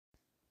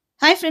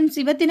Hi friends,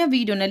 ಇವತ್ತಿನ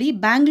ವಿಡಿಯೋನಲ್ಲಿ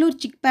Bangalore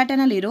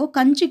ಚಿಕ್ಪೇಟನಲ್ಲಿರೋ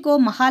ಕಂಚಿಕೋ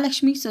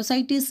Mahalakshmi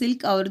society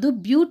silk ಅವರದು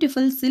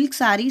beautiful silk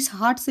saris,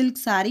 hot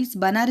silk saris,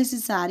 Banarasi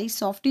saris,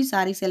 softy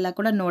saris ಎಲ್ಲ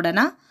ಕೂಡ ನೋಡೋಣ.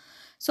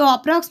 ಸೊ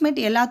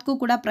ಅಪ್ರಾಕ್ಸಿಮೇಟ್ ಎಲ್ಲದಕ್ಕೂ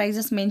ಕೂಡ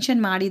ಪ್ರೈಸಸ್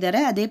ಮೆನ್ಷನ್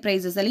ಮಾಡಿದ್ದಾರೆ. ಅದೇ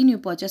ಪ್ರೈಸಸಲ್ಲಿ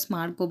ನೀವು ಪರ್ಚೇಸ್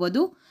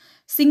ಮಾಡ್ಕೋಬೋದು.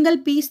 ಸಿಂಗಲ್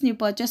ಪೀಸ್ ನೀವು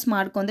ಪರ್ಚೇಸ್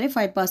ಮಾಡ್ಕೊಂಡ್ರೆ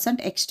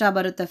 5% ಎಕ್ಸ್ಟ್ರಾ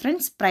ಬರುತ್ತೆ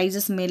ಫ್ರೆಂಡ್ಸ್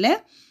ಪ್ರೈಸಸ್ ಮೇಲೆ.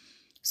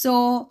 ಸೊ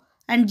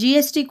ಆ್ಯಂಡ್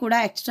GST ಕೂಡ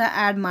ಎಕ್ಸ್ಟ್ರಾ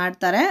ಆ್ಯಡ್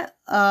ಮಾಡ್ತಾರೆ.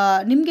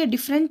 ನಿಮಗೆ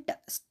ಡಿಫ್ರೆಂಟ್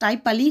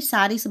ಟೈಪಲ್ಲಿ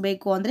ಸ್ಯಾರೀಸ್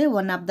ಬೇಕು ಅಂದರೆ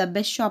one of the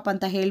best shop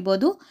ಅಂತ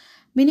ಹೇಳ್ಬೋದು.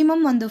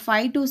 ಮಿನಿಮಮ್ ಒಂದು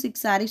 5 to 6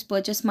 ಸ್ಯಾರೀಸ್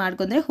ಪರ್ಚೇಸ್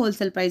ಮಾಡ್ಕೊಂಡ್ರೆ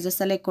ಹೋಲ್ಸೇಲ್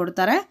ಪ್ರೈಸಸ್ಸಲ್ಲೇ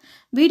ಕೊಡ್ತಾರೆ.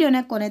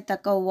 ವಿಡಿಯೋನ ಕೊನೆ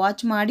ತನಕ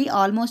ವಾಚ್ ಮಾಡಿ.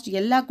 ಆಲ್ಮೋಸ್ಟ್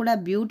ಎಲ್ಲ ಕೂಡ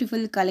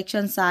beautiful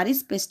collection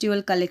saris,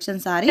 festival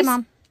collection saris.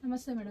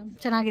 ನಮಸ್ತೆ ಮೇಡಮ್,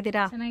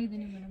 ಚೆನ್ನಾಗಿದ್ದೀರಾ?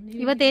 ಚೆನ್ನಾಗಿದ್ದೀನಿ ಮೇಡಮ್.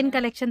 ಇವತ್ತೇನ್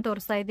ಕಲೆಕ್ಷನ್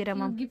ತೋರಿಸ್ತಾ ಇದ್ದೀರಾ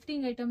ಮ್ಯಾಮ್?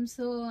 ಗಿಫ್ಟಿಂಗ್ ಐಟಮ್ಸ್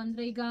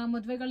ಅಂದ್ರೆ ಈಗ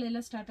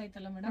ಮದ್ವೆಗಳೆಲ್ಲ ಸ್ಟಾರ್ಟ್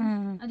ಆಯ್ತಲ್ಲ ಮೇಡಮ್,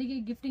 ಅದಕ್ಕೆ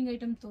ಗಿಫ್ಟಿಂಗ್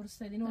ಐಟಮ್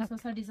ತೋರಿಸ್ತಾ ಇದೀನಿ.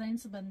 ಹೊಸ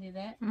ಡಿಸೈನ್ಸ್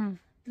ಬಂದಿದೆ.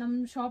 ನಮ್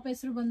ಶಾಪ್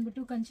ಹೆಸರು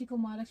ಬಂದ್ಬಿಟ್ಟು ಕಂಚಿಕೋ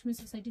ಮಹಾಲಕ್ಷ್ಮಿ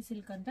ಸೊಸೈಟಿ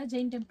ಸಿಲ್ಕ್ ಅಂತ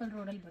ಜೈನ್ ಟೆಂಪಲ್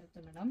ರೋಡ್ ಅಲ್ಲಿ ಬರುತ್ತೆ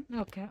ಮೇಡಮ್.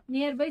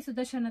 ನಿಯರ್ ಬೈ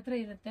ಸುದರ್ಶನ್ ಹತ್ರ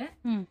ಇರುತ್ತೆ.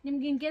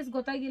 ನಿಮ್ಗೆ ಇನ್ ಕೇಸ್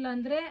ಗೊತ್ತಾಗಿಲ್ಲ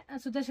ಅಂದ್ರೆ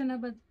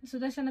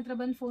ಸುದರ್ಶನ್ ಹತ್ರ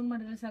ಬಂದು ಫೋನ್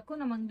ಮಾಡಿದ್ರೆ ಸಾಕು,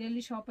 ನಮ್ಮ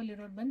ಅಂಗಡಿಯಲ್ಲಿ ಶಾಪ್ ಅಲ್ಲಿ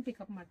ಇರೋರು ಬಂದು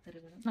ಪಿಕಪ್ ಮಾಡ್ತಾರೆ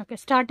madam.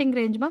 Starting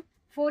range ma'am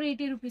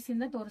 480 rupees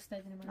ಇಂದ ತೋರಿಸ್ತಾ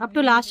ಇದೀನಿ ಮೇಡಮ್. ಅಪ್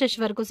ಟು ಲಾಸ್ಟ್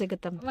ಎಷ್ಟವರೆಗೂ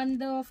ಸಿಗುತ್ತೆ?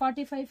 ಒಂದು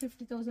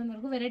 45-50,000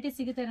 ವರೆಗೂ ವೆರೈಟಿ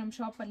ಸಿಗುತ್ತೆ ನಮ್ಮ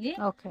ಶಾಪ್ ಅಲ್ಲಿ.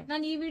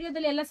 ನಾನು ಈ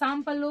ವಿಡಿಯೋದಲ್ಲಿ ಎಲ್ಲ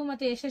ಸ್ಯಾಂಪಲ್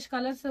ಮತ್ತೆ ಎಷ್ಟೆಷ್ಟು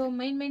ಕಲರ್ಸ್,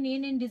 ಮೈನ್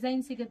ಏನೇನ್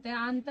ಡಿಸೈನ್ ಸಿಗುತ್ತೆ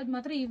ಅಂತದ್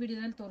ಮಾತ್ರ ಈ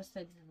ವಿಡಿಯೋದಲ್ಲಿ ತೋರಿಸ್ತಾ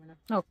ಇದೀನಿ ಮೇಡಮ್.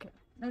 ಓಕೆ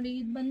ನೋಡಿ,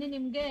 ಇದು ಬಂದು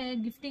ನಿಮ್ಗೆ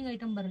ಗಿಫ್ಟಿಂಗ್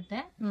ಐಟಮ್ ಬರುತ್ತೆ.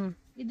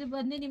 ಇದು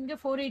ಬಂದು ನಿಮ್ಗೆ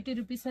 480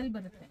 rupees ಅಲ್ಲಿ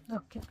ಬರುತ್ತೆ.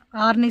 ಓಕೆ,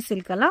 ಆರ್ನಿ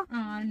ಸಿಲ್ಕ್ ಅಲ್ಲ?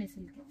 ಆರ್ನಿ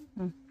ಸಿಲ್ಕ್.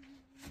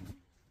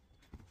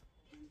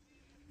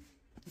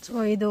 ಸೊ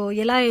ಇದು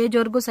ಎಲ್ಲ ಏಜ್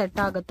ವರ್ಗೂ ಸೆಟ್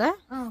ಆಗುತ್ತೆ.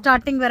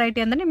 ಸ್ಟಾರ್ಟಿಂಗ್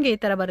ವೆರೈಟಿ ಅಂದ್ರೆ ನಿಮ್ಗೆ ಈ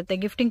ತರ ಬರುತ್ತೆ.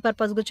 ಗಿಫ್ಟಿಂಗ್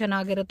ಪರ್ಪಸ್ಗೂ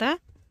ಚೆನ್ನಾಗಿರುತ್ತೆ.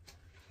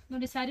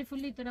 ನೋಡಿ, ಸ್ಯಾರಿ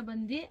ಫುಲ್ ಈ ತರ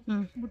ಬಂದಿ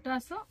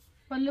ಬುಟ್ಟಾಸು,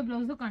 ಪಲ್ಲು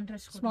ಬ್ಲೌಸ್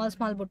ಕಾಂಟ್ರಾಸ್ಟ್,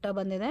 ಸ್ಮಾಲ್ ಬುಟ್ಟ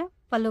ಬಂದಿದೆ,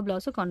 ಪಲ್ಲು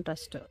ಬ್ಲೌಸ್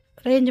ಕಾಂಟ್ರಾಸ್ಟ್.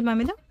 ರೇಂಜ್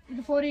ಮ್ಯಾಮ್ ಇದು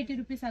 480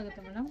 rupees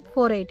ಆಗುತ್ತೆ ಮೇಡಮ್.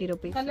 480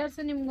 rupees. ಕಲರ್ಸ್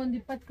ನಿಮ್ಗೆ ಒಂದು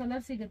 20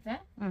 ಕಲರ್ ಸಿಗುತ್ತೆ.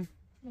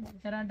 ಈ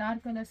ತರ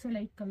ಡಾರ್ಕ್ ಕಲರ್ಸ್,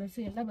 ಲೈಟ್ ಕಲರ್ಸ್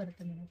ಎಲ್ಲ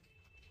ಬರುತ್ತೆ ಮೇಡಮ್.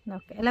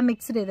 ಓಕೆ, ಎಲ್ಲ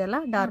ಮಿಕ್ಸ್ಡ್ ಇದೆ ಅಲ್ಲ?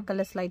 ಡಾರ್ಕ್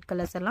ಕಲರ್ಸ್, ಲೈಟ್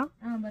ಕಲರ್ಸ್ ಎಲ್ಲ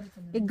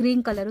ಬರುತ್ತೆ. ಈ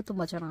ಗ್ರೀನ್ ಕಲರ್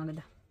ತುಂಬಾ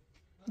ಚೆನ್ನಾಗಿದೆ.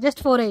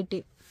 Just 480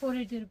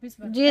 rupees.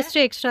 GST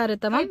ಎಕ್ಸ್ಟ್ರಾ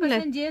ಇರುತ್ತೆ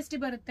ಮ್ಯಾಮ್? GST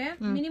ಬರುತ್ತೆ.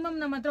 ಮಿನಿಮಮ್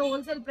ನಮ್ಮ ಹತ್ರ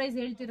ಹೋಲ್ಸೇಲ್ ಪ್ರೈಸ್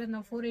ಹೇಳ್ತಿರೋದು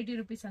ನಾವು 480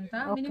 rupees ಅಂತ.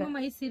 ಮಿನಿಮಮ್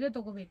 5 ಸೀರೆ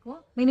ತಗೋಬೇಕು.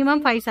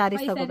 ಮಿನಿಮಮ್ 5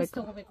 ಸ್ಯಾರೀಸ್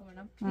ತಗೋಬೇಕು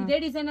ಮೇಡಮ್. ಇದೇ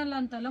ಡಿಸೈನ್ ಅಲ್ಲ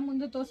ಅಂತಲ್ಲ,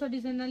 ಮುಂದೆ ತೋರ್ಸೋ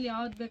ಡಿಸೈನ್ ಅಲ್ಲಿ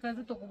ಯಾವ್ದು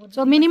ಬೇಕಾದ್ರೂ ತಗೋಬಹುದು.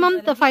 ಸೊ ಮಿನಿಮಮ್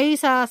 5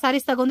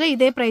 ಸ್ಯಾರೀಸ್ ತಗೊಂಡ್ರೆ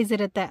ಇದೇ ಪ್ರೈಸ್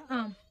ಇರುತ್ತೆ.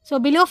 ಸೊ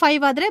ಬಿಲೋ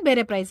 5 ಆದ್ರೆ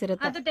ಬೇರೆ ಪ್ರೈಸ್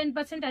ಇರುತ್ತೆ. ಅದು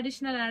 10%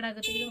 ಅಡಿಷನಲ್ ಆಡ್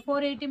ಆಗುತ್ತೆ.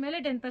 480 ಮೇಲೆ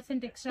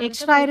 10%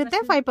 ಎಕ್ಸ್ಟ್ರಾ ಇರುತ್ತೆ.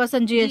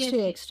 5% GST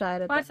ಎಕ್ಸ್ಟ್ರಾ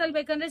ಇರುತ್ತೆ. ಪಾರ್ಸಲ್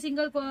ಬೇಕಂದ್ರೆ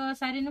ಸಿಂಗಲ್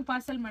ಸ್ಯಾರಿನೂ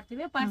ಪಾರ್ಸಲ್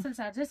ಮಾಡ್ತೀವಿ. ಪಾರ್ಸಲ್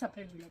ಚಾರ್ಜ್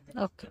ಸಪರೇಟ್ ಬೀಳುತ್ತೆ.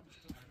 ಓಕೆ,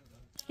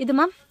 ಇದು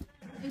ಮ್ಯಾಮ್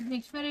ಇದು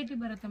ನೆಕ್ಸ್ಟ್ ವೆರೈಟಿ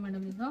ಬರುತ್ತೆ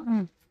ಮೇಡಮ್.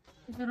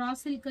 ಇದು ರಾ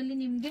ಸಿಲ್ಕ್ ಅಲ್ಲಿ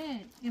ನಿಮ್ಗೆ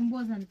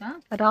ಎಂಬೋಸ್ ಅಂತ.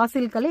 ರಾ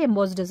ಸಿಲ್ಕ್ ಅಲ್ಲಿ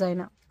ಎಂಬೋಸ್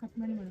ಡಿಸೈನ್ ಕಟ್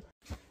ಮಾಡಿ ಮೇಡಮ್.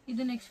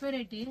 ಇದು ನೆಕ್ಸ್ಟ್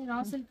ವೆರೈಟಿ ರಾ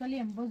ಸಿಲ್ಕ್ ಅಲ್ಲಿ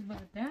ಎಂಬೋಸ್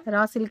ಬರುತ್ತೆ.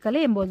 ರಾ ಸಿಲ್ಕ್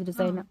ಅಲ್ಲಿ ಎಂಬೋಸ್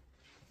ಡಿಸೈನ್.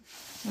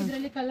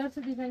 ಇದರಲ್ಲಿ ಕಲರ್ಸ್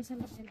ಡಿಸೈನ್ಸ್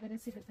ಎಲ್ಲ ಬೇರೆ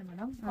ಸಿಗುತ್ತೆ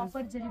ಮೇಡಮ್.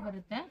 ಕಾಪರ್ ಜರಿ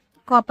ಬರುತ್ತೆ.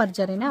 ಕಾಪರ್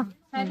ಜರಿನಾ?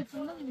 ಸ್ಯಾರಿ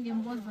ಫುಲ್ ನಿಮ್ಗೆ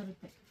ಎಂಬೋಸ್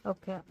ಬರುತ್ತೆ.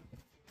 ಓಕೆ,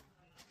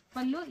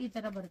 ಪಲ್ಲು ಈ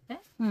ತರ ಬರುತ್ತೆ.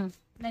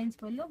 ಲೈನ್ಸ್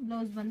ಪಲ್ಲು,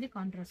 ಬ್ಲೌಸ್ ಬಂದು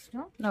ಕಾಂಟ್ರಾಸ್ಟ್.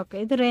 ಓಕೆ,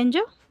 ಇದು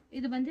ರೇಂಜ್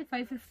ಇದು ಬಂದು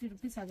 550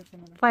 rupees ಆಗುತ್ತೆ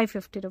ಮೇಡಮ್.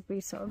 550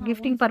 rupees.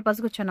 ಗಿಫ್ಟಿಂಗ್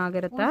ಪರ್ಪಸ್ಗೂ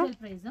ಚೆನ್ನಾಗಿರುತ್ತೆ.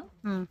 ಪ್ರೈಸ್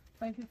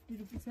 550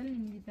 rupees ಅಲ್ಲಿ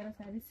ನಿಮ್ಗೆ ಈ ತರ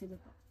ಸ್ಯಾರೀಸ್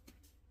ಸಿಗುತ್ತೆ.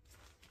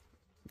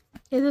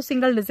 ಇದು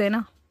ಸಿಂಗಲ್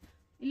ಡಿಸೈನಾ?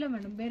 ಇಲ್ಲ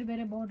ಮೇಡಮ್, ಬೇರೆ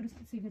ಬೇರೆ ಬಾರ್ಡರ್ಸ್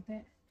ಸಿಗುತ್ತೆ.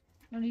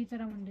 ನೋಡಿ, ಈ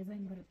ತರ ಒಂದು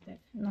ಡಿಸೈನ್ ಬರುತ್ತೆ.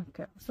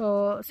 ಓಕೆ, ಸೊ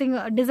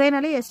ಡಿಸೈನ್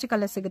ಅಲ್ಲಿ ಎಷ್ಟು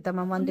ಕಲರ್ ಸಿಗುತ್ತೆ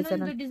ಮ್ಯಾಮ್? ಒಂದು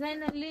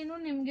ಡಿಸೈನ್ ಅಲ್ಲಿ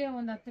ನಿಮ್ಗೆ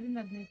ಒಂದು 10 ರಿಂದ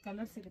 15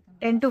 ಕಲರ್ ಸಿಗುತ್ತೆ.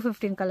 10 to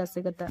 15 ಕಲರ್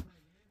ಸಿಗುತ್ತೆ.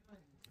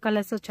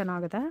 ಕಲರ್ಸ್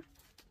ಚೆನ್ನಾಗಿದೆ.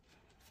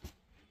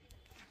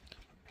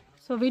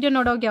 ಸೊ ವಿಡಿಯೋ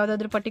ನೋಡೋಕೆ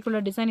ಯಾವುದಾದ್ರೂ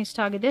ಪರ್ಟಿಕ್ಯುಲರ್ ಡಿಸೈನ್ ಇಷ್ಟ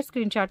ಆಗಿದೆ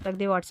ಸ್ಕ್ರೀನ್ ಶಾಟ್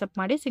ತೆಗೆದು ವಾಟ್ಸಪ್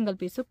ಮಾಡಿ. ಸಿಂಗಲ್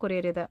ಪೀಸು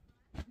ಕೊರಿಯರ್ ಇದೆ.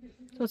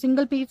 ಸೊ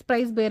ಸಿಂಗಲ್ ಪೀಸ್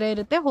ಪ್ರೈಸ್ ಬೇರೆ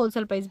ಇರುತ್ತೆ,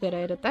 ಹೋಲ್ಸೇಲ್ ಪ್ರೈಸ್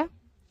ಬೇರೆ ಇರುತ್ತೆ.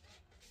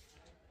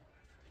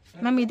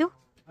 ಮ್ಯಾಮ್ ಇದು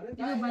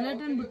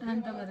ಬಲಾಟನ್ ಬುಟ್ಟ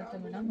ಅಂತ ಬರುತ್ತೆ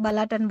ಮೇಡಮ್.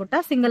 ಬಲಾಟನ್ ಬುಟ್ಟ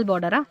ಸಿಂಗಲ್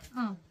ಬಾರ್ಡರಾ?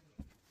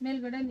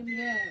 ಮೇಲ್ಗಡೆ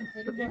ನಿಮ್ಗೆ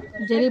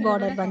ಜರಿ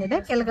ಬಾರ್ಡರ್ ಬಂದಿದೆ,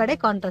 ಕೆಳಗಡೆ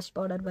ಕಾಂಟ್ರಾಸ್ಟ್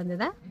ಬಾರ್ಡರ್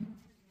ಬಂದಿದೆ.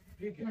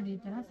 ನೋಡಿ, ಈ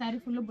ತರ ಸ್ಯಾರಿ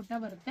ಫುಲ್ ಬುಟ್ಟ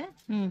ಬರುತ್ತೆ.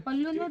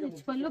 ಪಲ್ಲುನು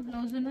ರಿಚ್ ಪಲ್ಲು,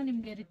 ಬ್ಲೌಸ್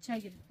ನಿಮ್ಗೆ ರಿಚ್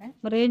ಆಗಿರುತ್ತೆ.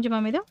 ರೇಂಜ್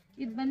ಮ್ಯಾಮ್ ಇದು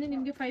ಬಂದು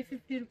ನಿಮ್ಗೆ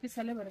 550 rupees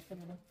ಅಲ್ಲೇ ಬರುತ್ತೆ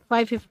ಮೇಡಮ್.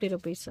 550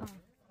 rupees.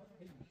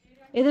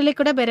 ಇದರಲ್ಲಿ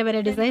ಕೂಡ ಬೇರೆ ಬೇರೆ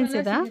ಡಿಸೈನ್ಸ್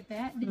ಇದೆ.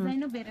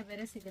 ಡಿಸೈನು ಬೇರೆ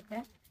ಬೇರೆ ಸಿಗುತ್ತೆ.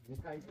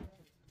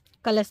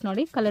 ಕಲರ್ಸ್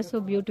ನೋಡಿ, ಕಲರ್ಸ್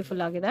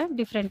ಬ್ಯೂಟಿಫುಲ್ ಆಗಿದೆ,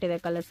 ಡಿಫ್ರೆಂಟ್ ಇದೆ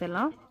ಕಲರ್ಸ್ ಎಲ್ಲ.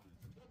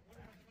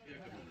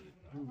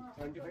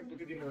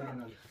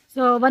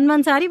 ಸೊ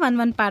ಒಂದ್ ಸಾರಿ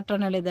ಒಂದ್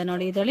ಪ್ಯಾಟರ್ನ್ ಅಲ್ಲಿ ಇದೆ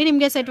ನೋಡಿ. ಇದರಲ್ಲಿ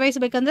ನಿಮ್ಗೆ ಸೆಟ್ ವೈಸ್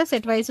ಬೇಕಂದ್ರೆ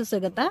ಸೆಟ್ ವೈಸ್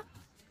ಸಿಗುತ್ತೆ.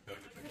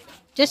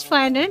 Just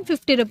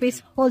 550 rupees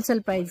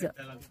wholesale price.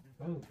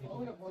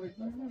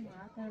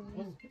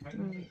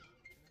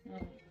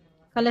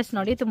 Colours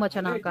ನೋಡಿ, ತುಂಬಾ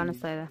ಚೆನ್ನಾಗಿ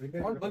ಕಾಣಿಸ್ತಾ ಇದೆ.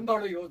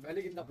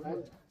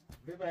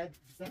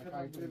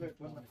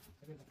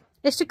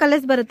 ಎಷ್ಟು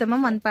ಕಲರ್ಸ್ ಬರುತ್ತೆ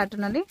ಮ್ಯಾಮ್ ಒಂದ್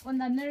ಪ್ಯಾಟರ್ನ್ ಅಲ್ಲಿ?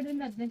 ಒಂದು 12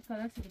 ರಿಂದ 15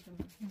 ಕಲರ್ಸ್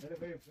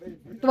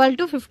ಸಿಗುತ್ತೆ. 12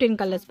 to 15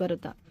 ಕಲರ್ಸ್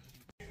ಬರುತ್ತೆ.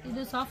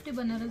 ಇದು ಸಾಫ್ಟ್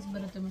ಬನಾರಸ್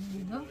ಬರುತ್ತೆ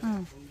ಮೇಡಮ್.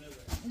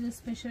 ಇದು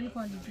ಸ್ಪೆಷಲ್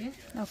ಕ್ವಾಲಿಟಿ.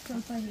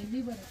 ಸ್ವಲ್ಪ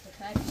ಹೆವಿ ಬರುತ್ತೆ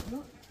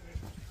ಸ್ಯಾರಿ.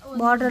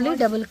 ಬಾರ್ಡರ್ ಅಲ್ಲಿ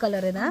ಡಬಲ್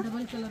ಕಲರ್ ಇದೆ.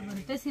 ಡಬಲ್ ಕಲರ್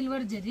ಬರುತ್ತೆ.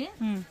 ಸಿಲ್ವರ್ ಜರಿ,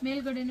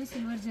 ಮೇಲ್ಗಡೆನೂ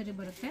ಸಿಲ್ವರ್ ಜರಿ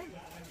ಬರುತ್ತೆ.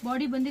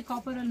 ಬಾಡಿ ಬಂದು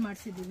ಕಾಪರ್ ಅಲ್ಲಿ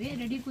ಮಾಡಿಸಿದೀವಿ.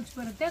 ರೆಡಿ ಕುಚ್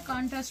ಬರುತ್ತೆ.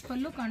 ಕಾಂಟ್ರಾಸ್ಟ್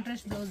ಪಲ್ಲು,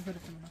 ಕಾಂಟ್ರಾಸ್ಟ್ ಬ್ಲೌಸ್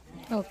ಬರುತ್ತೆ ಮೇಡಮ್.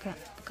 ಓಕೆ,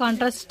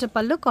 ಕಾಂಟ್ರಾಸ್ಟ್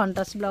ಪಲ್ಲು,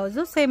 ಕಾಂಟ್ರಾಸ್ಟ್ ಬ್ಲೌಸ್,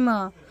 ಸೇಮ್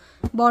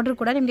ಬಾರ್ಡರ್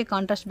ಕೂಡ ನಿಮಗೆ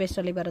ಕಾಂಟ್ರಾಸ್ಟ್ ಬೇಸ್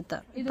ಅಲ್ಲಿ ಬರುತ್ತೆ.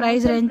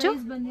 ಪ್ರೈಸ್ ರೇಂಜ್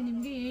ಬಂದು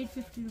ನಿಮಗೆ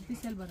 850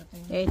 rupees ಅಲ್ಲಿ ಬರುತ್ತೆ.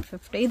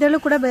 850. ಇದರಲ್ಲೂ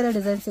ಕೂಡ ಬೇರೆ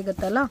ಡಿಸೈನ್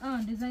ಸಿಗುತ್ತಲ್ಲ?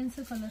 ಡಿಸೈನ್ಸ್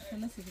ಕಲರ್ಸ್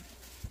ಎಲ್ಲ ಸಿಗುತ್ತೆ.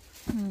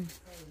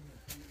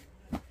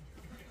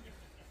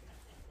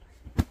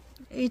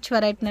 ಈಚ್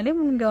ವೆರೈಟಿ ನಲ್ಲಿ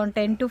ನಿಮಗೆ ಒಂದು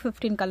 10 to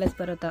 15 ಕಲರ್ಸ್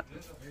ಬರುತ್ತೆ.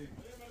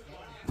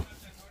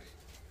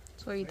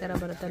 ಸೊ ಈ ತರ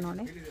ಬರುತ್ತೆ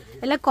ನೋಡಿ.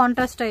 ಎಲ್ಲ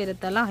ಕಾಂಟ್ರಾಸ್ಟ್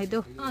ಇರುತ್ತಲ್ಲ ಇದು?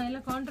 ಎಲ್ಲ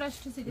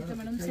ಕಾಂಟ್ರಾಸ್ಟ್ ಸಿಗುತ್ತೆ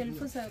ಮೇಡಮ್.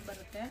 ಸೆಲ್ಫ್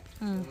ಬರುತ್ತೆ.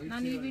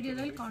 ನಾನು ಈ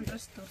ವಿಡಿಯೋದಲ್ಲಿ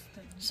ಕಾಂಟ್ರಾಸ್ಟ್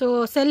ತೋರಿಸ್ತೇನೆ. ಸೊ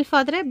ಸೆಲ್ಫ್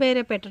ಆದ್ರೆ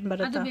ಬೇರೆ ಪ್ಯಾಟರ್ನ್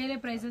ಬರುತ್ತೆ, ಅದು ಬೇರೆ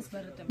ಪ್ರೈಸಸ್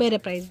ಬರುತ್ತೆ, ಬೇರೆ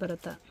ಪ್ರೈಸ್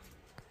ಬರುತ್ತೆ.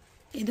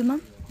 ಇದು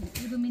ಮ್ಯಾಮ್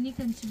ಇದು mini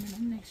Kanchi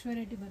madam. Next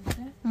variety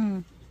ಬರುತ್ತೆ.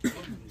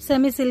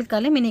 ಸೆಮಿ ಸಿಲ್ಕ್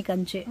ಅಲ್ಲಿ mini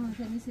Kanchi.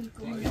 Semi silk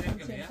mini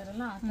Kanchi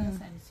ಅಂತಾರಲ್ಲ ಆ ತರ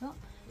ಸ್ಯಾರೀಸ್.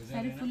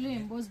 ಸ್ಯಾರಿ ಫುಲ್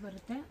ಎಂಬೋಸ್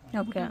ಬರುತ್ತೆ.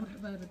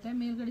 ಬರುತ್ತೆ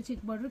ಮೇಲ್ಗಡೆ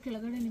ಚಿಕ್ಕ ಬಾರ್ಡರ್,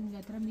 ಕೆಳಗಡೆ ನಿಮ್ಗೆ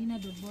ಆತರ ಮೀನಾ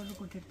ದೊಡ್ಡ ಬಾರ್ಡರ್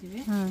ಕೊಟ್ಟಿರ್ತೀವಿ.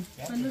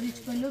 ಪಲ್ಲು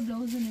ರಿಚ್ ಪಲ್ಲು,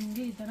 ಬ್ಲೌಸ್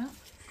ನಿಮ್ಗೆ ಈ ತರ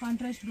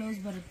ಕಾಂಟ್ರಾಸ್ಟ್ ಬ್ಲೌಸ್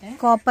ಬರುತ್ತೆ.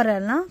 ಕಾಪರ್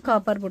ಅಲ್ಲ,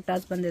 ಕಾಪರ್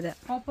ಬುಟ್ಟಾಸ್ ಬಂದಿದೆ.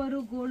 ಕಾಪರ್,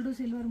 ಗೋಲ್ಡ್,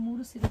 ಸಿಲ್ವರ್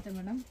 3 ಸಿಗುತ್ತೆ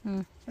ಮೇಡಮ್.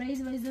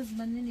 ಪ್ರೈಸ್ ವೈಸಸ್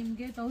ಬಂದು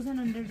ನಿಮ್ಗೆ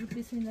 1100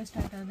 rupees ಇಂದ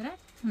ಸ್ಟಾರ್ಟ್ ಆದ್ರೆ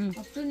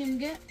ಅಪ್ ಟು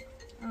ನಿಮ್ಗೆ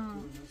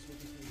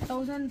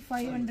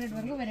 1500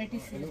 ವರೆಗೂ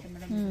ವೆರೈಟೀಸ್ ಸಿಗುತ್ತೆ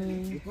ಮೇಡಮ್.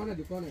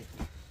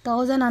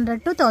 1100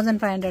 to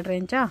 1500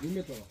 ರೇಂಜಾ?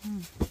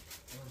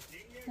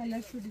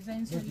 ಕಲರ್ಸ್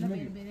ಡಿಸೈನ್ಸ್ ಎಲ್ಲ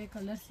ಬೇರೆ ಬೇರೆ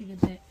ಕಲರ್ಸ್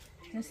ಸಿಗುತ್ತೆ.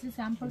 ಜಸ್ಟ್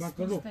ಸ್ಯಾಂಪಲ್ಸ್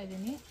ತೋರಿಸ್ತಾ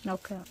ಇದ್ದೀನಿ.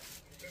 ಓಕೆ.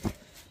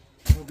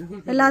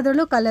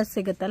 ಎಲ್ಲಾದ್ರಲ್ಲೂ ಕಲರ್ಸ್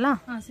ಸಿಗುತ್ತಲ್ಲ?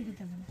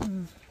 ಸಿಗುತ್ತೆ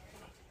ಮೇಡಮ್.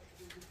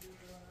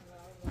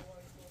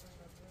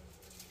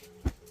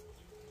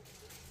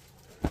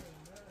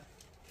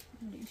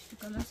 ಇಷ್ಟು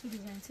ಕಲರ್ಸ್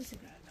ಡಿಸೈನ್ಸ್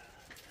ಸಿಗುತ್ತೆ.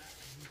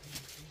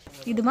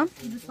 ಇದು ಮ್ಯಾಮ್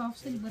ಇದು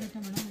ಸಾಫ್ಟ್ ಸಿಲ್ಕ್ ಬರುತ್ತೆ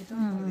ಮೇಡಮ್. ಇದು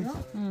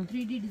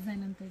 3D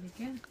ಡಿಸೈನ್ ಅಂತ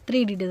ಇದಕ್ಕೆ.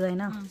 3D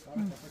ಡಿಸೈನಾ?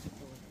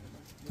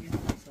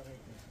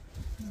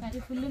 ಸ್ಯಾರಿ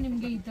ಫುಲ್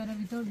ನಿಮ್ಗೆ ಈ ತರ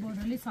ವಿತೌಟ್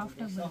ಬಾರ್ಡರ್ ಅಲ್ಲಿ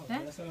ಸಾಫ್ಟ್ ಆಗಿ ಬರುತ್ತೆ.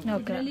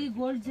 ಇದರಲ್ಲಿ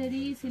ಗೋಲ್ಡ್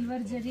ಜರಿ,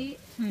 ಸಿಲ್ವರ್ ಜರಿ,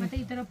 ಮತ್ತೆ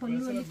ಈ ತರ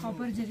ಪಲ್ಲು ಅಲ್ಲಿ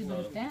ಕಾಪರ್ ಜರಿ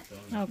ಬರುತ್ತೆ.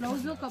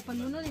 ಬ್ಲೌಸ್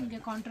ಪಲ್ಲುನು ನಿಮ್ಗೆ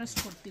ಕಾಂಟ್ರಾಸ್ಟ್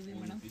ಕೊಡ್ತೀವಿ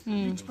ಮೇಡಮ್.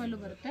 ರಿಚ್ ಪಲ್ಲು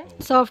ಬರುತ್ತೆ.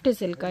 ಸಾಫ್ಟ್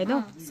ಸಿಲ್ಕ್ ಇದು?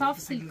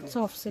 Soft silk.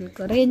 Soft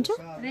silk. Range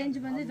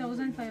ಬಂದು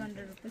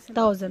 1500 rupees.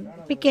 1000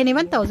 ಪಿಕ್ ಎನಿ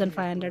ಒನ್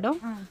 1500.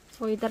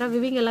 ಸೊ ಈ ತರ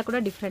ವಿವಿಂಗ್ ಎಲ್ಲ ಕೂಡ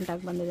ಡಿಫ್ರೆಂಟ್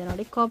ಆಗಿ ಬಂದಿದೆ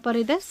ನೋಡಿ. ಕಾಪರ್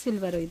ಇದೆ,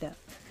 ಸಿಲ್ವರ್ ಇದೆ,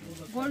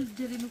 ಗೋಲ್ಡ್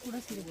ಜರಿನೂ ಕೂಡ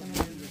ಸಿಗುತ್ತೆ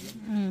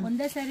ಮೇಡಮ್.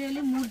 ಒಂದೇ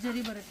ಸ್ಯಾರಿಯಲ್ಲಿ 3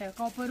 ಜರಿ ಬರುತ್ತೆ.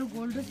 Copper,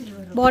 gold,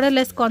 silver.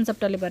 Borderless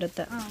concept ಅಲ್ಲಿ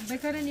ಬರುತ್ತೆ.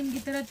 ಬೇಕಾದ್ರೆ ನಿಮ್ಗೆ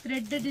ಈ ತರ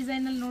ಥ್ರೆಡ್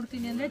ಡಿಸೈನ್ ಅಲ್ಲಿ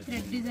ನೋಡ್ತೀನಿ ಅಂದ್ರೆ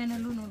ಥ್ರೆಡ್ ಡಿಸೈನ್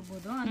ಅಲ್ಲೂ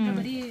ನೋಡಬಹುದು. ಅಂದ್ರೆ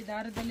ಬರೀ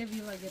ದಾರದಲ್ಲೇ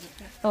ವೀವ್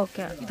ಆಗಿರುತ್ತೆ.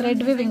 ಓಕೆ.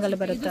 ಥ್ರೆಡ್ ವೀವಿಂಗ್ ಅಲ್ಲಿ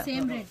ಬರುತ್ತೆ.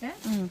 Same rate.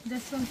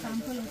 ಜಸ್ಟ್ ಒಂದು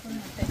ಸ್ಯಾಂಪಲ್ ಓಪನ್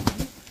ಮಾಡ್ತಾ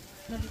ಇದ್ದೀನಿ.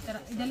 ಈ ತರ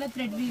ಇದೆಲ್ಲ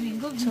ಥ್ರೆಡ್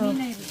ವೀವಿಂಗ್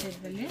ಮೀನಾ ಇರುತ್ತೆ.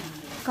 ಇದರಲ್ಲಿ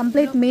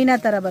ಕಂಪ್ಲೀಟ್ ಮೀನಾ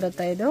ತರ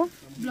ಬರುತ್ತೆ. ಇದು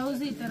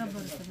ಬ್ಲೌಸ್ ಈ ತರ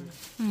ಬರುತ್ತೆ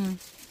ಮೇಡಮ್.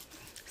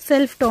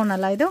 ಸೆಲ್ಫ್ ಟೋನ್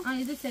ಅಲ್ಲ ಇದು?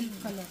 ಇದು ಸೆಲ್ಫ್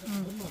ಕಲರ್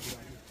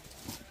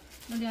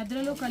ನೋಡಿ.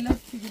 ಅದರಲ್ಲೂ ಕಲರ್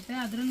ಸಿಗುತ್ತೆ,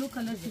 ಅದರಲ್ಲೂ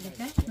ಕಲರ್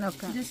ಸಿಗುತ್ತೆ.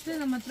 ಜಸ್ಟ್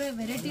ನಮ್ಮ ಹತ್ರ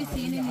ವೆರೈಟೀಸ್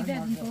ಏನೇನಿದೆ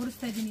ಅದನ್ನ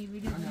ತೋರಿಸ್ತಾ ಇದ್ದೀನಿ ಈ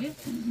ವಿಡಿಯೋದಲ್ಲಿ.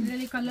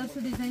 ಇದರಲ್ಲಿ ಕಲರ್ಸ್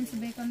ಡಿಸೈನ್ಸ್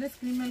ಬೇಕಂದ್ರೆ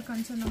ಸ್ಕ್ರೀನ್ ಮೇಲೆ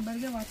ಕಾಣಿಸೋ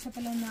ನಂಬರ್ಗೆ ವಾಟ್ಸಪ್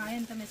ಅಲ್ಲಿ ಒಂದು ಆಯ್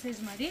ಅಂತ ಮೆಸೇಜ್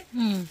ಮಾಡಿ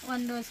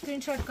ಒಂದು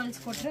ಸ್ಕ್ರೀನ್ ಶಾಟ್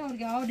ಕಳ್ಸಿಕೊಟ್ರೆ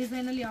ಅವ್ರಿಗೆ ಯಾವ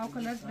ಡಿಸೈನ್ ಅಲ್ಲಿ ಯಾವ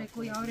ಕಲರ್ಸ್ ಬೇಕು,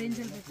 ಯಾವ ರೇಂಜ್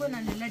ಅಲ್ಲಿ ಬೇಕು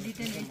ನಾನೆಲ್ಲ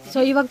ಡೀಟೇಲ್ ಹೇಳ್ತೀನಿ.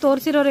 ಸೊ ಇವಾಗ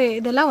ತೋರಿಸಿರೋ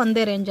ಇದೆಲ್ಲ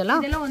ಒಂದೇ ರೇಂಜ್ ಅಲ್ಲ?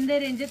 ಇದೆಲ್ಲ ಒಂದೇ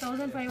ರೇಂಜ್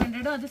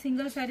 1500. ಅದು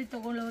ಸಿಂಗಲ್ ಸ್ಯಾರಿ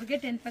ತಗೊಳ್ಳೋರಿಗೆ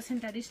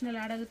 10% ಅಡಿಷನಲ್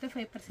ಆಡ್ ಆಗುತ್ತೆ.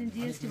 5%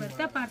 GST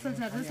ಬರುತ್ತೆ. ಪಾರ್ಸಲ್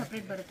ಚಾರ್ಜಸ್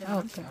ಸಪರೇಟ್ ಬರುತ್ತೆ.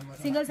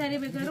 ಸಿಂಗಲ್ ಸ್ಯಾರಿ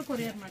ಬೇಕಾದ್ರೆ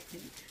ಕೊರಿಯರ್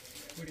ಮಾಡ್ತೀವಿ.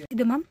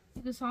 ಇದು ಮ್ಯಾಮ್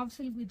ಇದು ಸಾಫ್ಟ್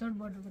ಸಿಲ್ಕ್ ವಿತೌಟ್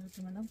ಬಾರ್ಡರ್ ಬರುತ್ತೆ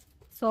madam.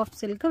 Soft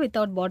silk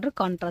without border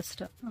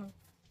contrast.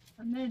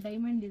 ಅಂದ್ರೆ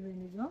ಡೈಮಂಡ್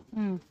ಡಿಸೈನ್ ಇದು.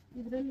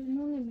 ಇದರಲ್ಲಿ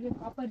ನಿಮಗೆ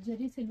ಕಾಪರ್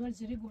ಜರಿ, ಸಿಲ್ವರ್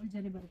ಜರಿ, ಗೋಲ್ಡ್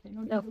ಜರಿ ಬರುತ್ತೆ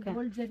ನೋಡಿ.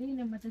 ಗೋಲ್ಡ್ ಜರಿ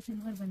ಮತ್ತೆ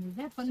ಸಿಲ್ವರ್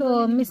ಬಂದಿದೆ. ಸೊ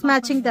ಮಿಸ್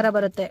ಮ್ಯಾಚಿಂಗ್ ತರ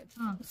ಬರುತ್ತೆ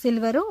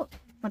ಸಿಲ್ವರ್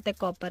ಮತ್ತೆ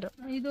ಕಾಪರ್.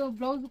 ಇದು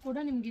ಬ್ಲೌಸ್ ಕೂಡ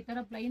ನಿಮ್ಗೆ ಈ ತರ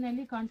ಪ್ಲೈನ್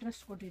ಅಲ್ಲಿ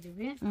ಕಾಂಟ್ರಾಸ್ಟ್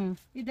ಕೊಟ್ಟಿದೀವಿ.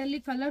 ಇದರಲ್ಲಿ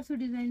ಕಲರ್ಸ್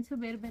ಡಿಸೈನ್ಸ್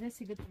ಬೇರೆ ಬೇರೆ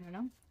ಸಿಗುತ್ತೆ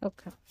ಮೇಡಮ್.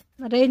 ಓಕೆ.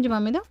 ರೇಂಜ್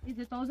ಮ್ಯಾಮ್ ಇದು?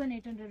 ಇದು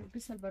 1800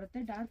 rupees ಅಲ್ಲಿ ಬರುತ್ತೆ.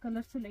 ಡಾರ್ಕ್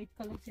ಕಲರ್ಸ್, ಲೈಟ್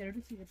ಕಲರ್ಸ್ ಎರಡು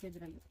ಸಿಗುತ್ತೆ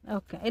ಇದರಲ್ಲಿ.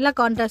 ಓಕೆ. ಎಲ್ಲ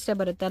ಕಾಂಟ್ರಾಸ್ಟ್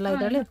ಬರುತ್ತೆ ಅಲ್ಲ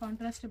ಇದರಲ್ಲಿ?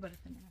 ಕಾಂಟ್ರಾಸ್ಟ್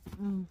ಬರುತ್ತೆ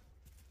ಮೇಡಮ್.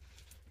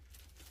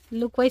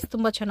 ಲುಕ್ ವೈಸ್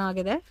ತುಂಬಾ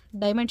ಚೆನ್ನಾಗಿದೆ.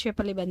 ಡೈಮಂಡ್ ಶೇಪ್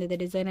ಅಲ್ಲಿ ಬಂದಿದೆ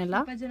ಡಿಸೈನ್ ಎಲ್ಲ.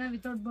 ಜನ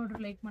ವಿತೌಟ್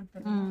ಬಾರ್ಡರ್ ಲೈಕ್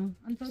ಮಾಡ್ತಾರೆ.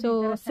 ಸೊ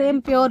ಸೇಮ್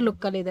ಪ್ಯೂರ್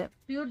ಲುಕ್ ಅಲ್ಲಿ ಇದೆ.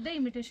 ಪ್ಯೂರ್ ದೇ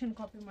ಇಮಿಟೇಷನ್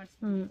ಕಾಪಿ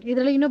ಮಾಡ್ತೀವಿ.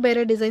 ಇದರಲ್ಲಿ ಇನ್ನೂ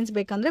ಬೇರೆ ಡಿಸೈನ್ಸ್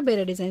ಬೇಕಂದ್ರೆ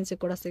ಬೇರೆ ಡಿಸೈನ್ಸ್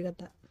ಕೂಡ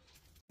ಸಿಗುತ್ತೆ.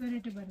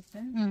 ವೆರೈಟಿ ಬರುತ್ತೆ.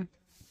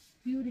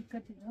 ಪ್ಯೂರ್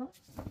ಇಕ್ಕತ್ತಿದು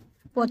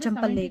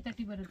ಪೋಚಂಪಲ್ಲಿ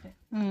 30 ಬರುತ್ತೆ.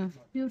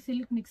 ಪ್ಯೂರ್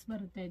ಸಿಲ್ಕ್ ಮಿಕ್ಸ್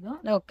ಬರುತ್ತೆ ಇದು.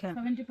 ಓಕೆ.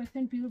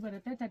 70% ಪ್ಯೂರ್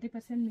ಬರುತ್ತೆ,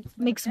 30%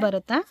 ಮಿಕ್ಸ್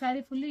ಬರುತ್ತೆ.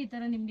 ಸ್ಯಾರಿ ಫುಲ್ ಈ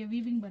ತರ ನಿಮ್ಗೆ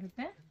ವೀವಿಂಗ್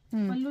ಬರುತ್ತೆ.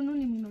 ಪಲ್ಲುನು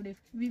ನಿಮ್ಗೆ ನೋಡಿ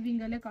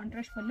ವೀವಿಂಗ್ ಅಲ್ಲೇ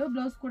ಕಾಂಟ್ರಾಸ್ಟ್ ಪಲ್ಲು.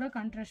 ಬ್ಲೌಸ್ ಕೂಡ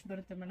ಕಾಂಟ್ರಾಸ್ಟ್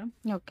ಬರುತ್ತೆ ಮೇಡಮ್.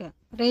 ಓಕೆ.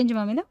 ರೇಂಜ್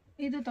ಮ್ಯಾಮ್ ಇದು?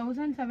 ಇದು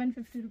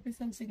 1750 rupees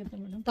ಅಲ್ಲಿ ಸಿಗುತ್ತೆ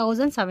ಮೇಡಮ್.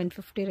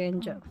 1750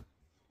 ರೇಂಜ್.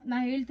 ನಾ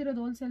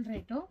ಹೇಳ್ತಿರೋದು ಹೋಲ್ಸೇಲ್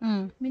ರೇಟು.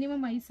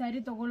 ಮಿನಿಮಮ್ 5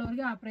 ಸ್ಯಾರಿ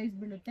ತಗೊಳ್ಳೋರಿಗೆ ಆ ಪ್ರೈಸ್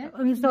ಬೀಳುತ್ತೆ.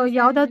 ಸೊ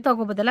ಯಾವ್ದಾವ್ದು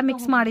ತಗೋಬೋದಲ್ಲ,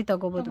 ಮಿಕ್ಸ್ ಮಾಡಿ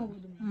ತಗೋಬಹುದು.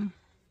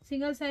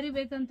 Single sari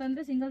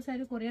ಬೇಕಂತಂದ್ರೆ single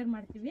sari courier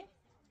ಮಾಡ್ತೀವಿ.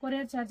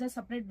 ಕೊರಿಯರ್ ಚಾರ್ಜಸ್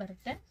ಸಪರೇಟ್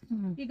ಬರುತ್ತೆ.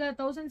 ಈಗ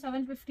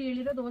 1750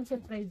 ಹೇಳಿರೋದು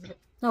ಹೋಲ್ಸೇಲ್ ಪ್ರೈಸ್.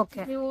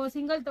 ಓಕೆ. ನೀವು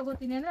ಸಿಂಗಲ್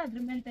ತಗೋತೀನಿ ಅಂದ್ರೆ ಅದ್ರ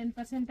ಮೇಲೆ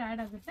 10% ಆಡ್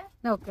ಆಗುತ್ತೆ.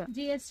 Okay.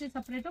 GST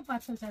separate,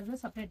 parcel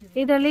charges separate ಇದೆ.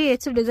 ಇದರಲ್ಲಿ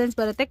ಎಷ್ಟು ಡಿಸೈನ್ಸ್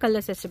ಬರುತ್ತೆ,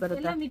 ಕಲರ್ಸ್ ಎಷ್ಟು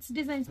ಬರುತ್ತೆ? ಎಲ್ಲ ಮಿಕ್ಸ್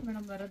ಡಿಸೈನ್ಸ್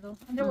ಮೇಡಮ್ ಬರೋದು.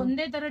 ಅಂದ್ರೆ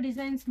ಒಂದೇ ತರ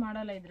ಡಿಸೈನ್ಸ್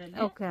ಮಾಡಲ್ಲ ಇದ್ರಲ್ಲಿ.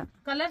 ಓಕೆ.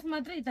 ಕಲರ್ಸ್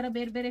ಮಾತ್ರ ಈ ತರ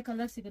ಬೇರೆ ಬೇರೆ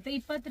ಕಲರ್ ಸಿಗುತ್ತೆ.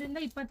 20 ರಿಂದ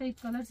 25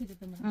 ಕಲರ್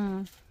ಸಿಗುತ್ತೆ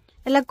ಮೇಡಮ್.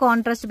 ಎಲ್ಲ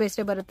ಕಾಂಟ್ರಾಸ್ಟ್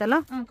ಬೇಸ್ಡ್ ಬರುತ್ತಲ್ಲ?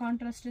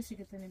 ಕಾಂಟ್ರಾಸ್ಟ್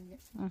ಸಿಗುತ್ತೆ ನಿಮ್ಗೆ.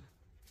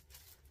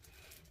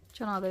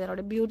 ಚೆನ್ನಾಗಿದೆ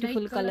ನೋಡಿ,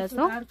 ಬ್ಯೂಟಿಫುಲ್ ಕಲರ್ಸ್.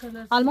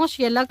 ಆಲ್ಮೋಸ್ಟ್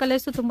ಎಲ್ಲಾ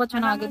ಕಲರ್ಸ್ ತುಂಬಾ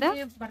ಚೆನ್ನಾಗಿದೆ.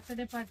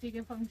 ಬರ್ತ್ಡೇ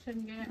ಪಾರ್ಟಿಗೆ,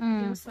 ಫಂಕ್ಷನ್ಗೆ,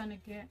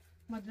 ದೇವಸ್ಥಾನಕ್ಕೆ,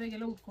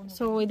 ಮದ್ವೆಗೆಲ್ಲ ಉಟ್ಕೊಂಡು.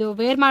 ಸೊ ಇದು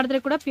ವೇರ್ ಮಾಡಿದ್ರೆ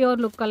ಕೂಡ ಪ್ಯೂರ್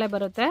ಲುಕ್ ಅಲ್ಲೇ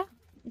ಬರುತ್ತೆ.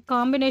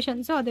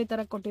 ಕಾಂಬಿನೇಷನ್ಸ್ ಅದೇ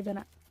ತರ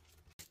ಕೊಟ್ಟಿದ್ದಾನೆ.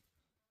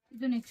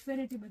 ಇದು ನೆಕ್ಸ್ಟ್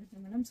ವೆರೈಟಿ ಬರುತ್ತೆ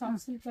ಮೇಡಮ್,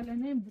 ಸಾಫ್ಟ್ ಸಿಲ್ಕ್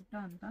ಅಲ್ಲೇನೆ ಬುಟ್ಟ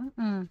ಅಂತ.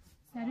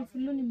 ಸ್ಯಾರಿ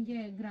ಫುಲ್ಲು ನಿಮ್ಗೆ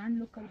ಗ್ರ್ಯಾಂಡ್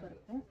ಲುಕ್ ಅಲ್ಲಿ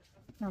ಬರುತ್ತೆ.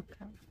 ಓಕೆ,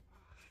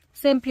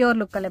 ಸೇಮ್ ಪ್ಯೂರ್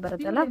ಲುಕ್ ಅಲ್ಲೇ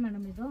ಬರುತ್ತಲ್ಲ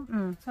ಮೇಡಮ್. ಇದು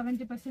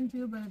 70%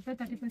 ಪ್ಯೂರ್ ಬರುತ್ತೆ,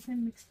 30%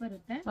 ಮಿಕ್ಸ್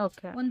ಬರುತ್ತೆ.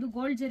 ಓಕೆ, ಒಂದು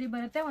ಗೋಲ್ಡ್ ಜರಿ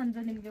ಬರುತ್ತೆ,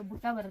 ಒಂದು ನಿಮ್ಗೆ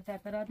ಬುಟ್ಟ ಬರುತ್ತೆ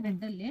ಆ ತರ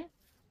ಥ್ರೆಡ್ ಅಲ್ಲಿ.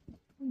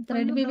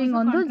 ಥ್ರೆಡ್ ವಿವಿಂಗ್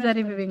ಒಂದು,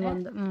 ಜರಿ ವಿವಿಂಗ್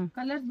ಒಂದು.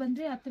 ಕಲರ್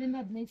ಬಂದ್ರೆ 10 ರಿಂದ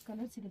 15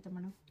 ಕಲರ್ ಸಿಗುತ್ತೆ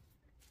ಮೇಡಮ್.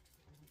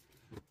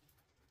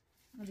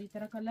 ನೋಡಿ ಈ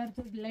ತರ colours,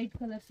 light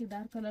colours,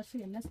 dark colours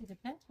ಎಲ್ಲ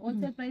ಸಿಗುತ್ತೆ.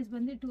 ಹೋಲ್ಸೇಲ್ ಪ್ರೈಸ್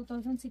ಬಂದು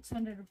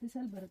 2600 rupees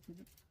ಅಲ್ಲಿ ಬರುತ್ತೆ.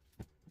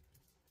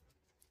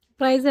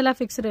 ಪ್ರೈಸ್ ಎಲ್ಲ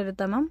ಫಿಕ್ಸ್ಡ್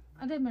ಇರುತ್ತಾ ಮ್ಯಾಮ್?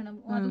 ಅದೇ ಮೇಡಮ್,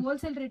 ಅದು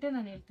ಹೋಲ್ಸೇಲ್ ರೇಟೇ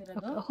ನಾನು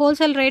ಹೇಳ್ತಿರೋದು.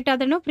 ಹೋಲ್ಸೇಲ್ ರೇಟ್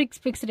ಆದ್ರೂ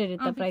ಫಿಕ್ಸ್ಡ್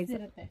ಇರುತ್ತೆ ಪ್ರೈಸ್.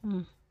 ಇರುತ್ತೆ.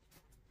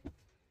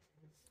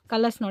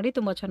 ಕಲರ್ಸ್ ನೋಡಿ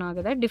ತುಂಬಾ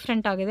ಚೆನ್ನಾಗಿದೆ,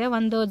 ಡಿಫ್ರೆಂಟ್ ಆಗಿದೆ.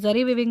 ಒಂದು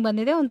ಜರಿ ವಿವಿಂಗ್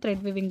ಬಂದಿದೆ, ಒಂದು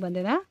ಥ್ರೆಡ್ ವಿವಿಂಗ್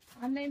ಬಂದಿದೆ.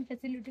 ಆನ್ಲೈನ್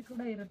ಫೆಸಿಲಿಟಿ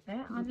ಕೂಡ ಇರುತ್ತೆ.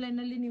 ಆನ್ಲೈನ್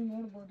ಅಲ್ಲಿ ನೀವು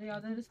ನೋಡಬಹುದು.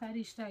 ಯಾವ್ದಾದ್ರು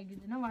ಸ್ಯಾರಿ ಇಷ್ಟ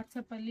ಆಗಿದ್ರೆ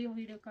ವಾಟ್ಸ್ಆಪ್ ಅಲ್ಲಿ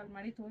ವಿಡಿಯೋ ಕಾಲ್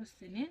ಮಾಡಿ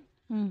ತೋರಿಸ್ತೀನಿ.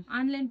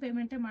 ಆನ್ಲೈನ್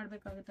ಪೇಮೆಂಟ್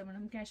ಮಾಡಬೇಕಾಗುತ್ತೆ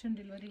ಮೇಡಮ್, ಕ್ಯಾಶ್ ಆನ್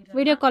ಡೆಲಿವರಿ ಇಲ್ಲ.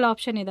 ವಿಡಿಯೋ ಕಾಲ್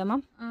ಆಪ್ಷನ್ ಇದೆ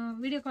ಮ್ಯಾಮ್?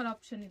 ವಿಡಿಯೋ ಕಾಲ್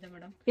ಆಪ್ಷನ್ ಇದೆ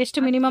ಮೇಡಮ್. ಎಷ್ಟು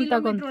ಮಿನಿಮಮ್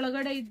ತಗೊಂಡು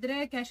ಒಳಗಡೆ ಇದ್ರೆ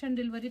ಕ್ಯಾಶ್ ಆನ್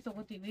ಡೆಲಿವರಿ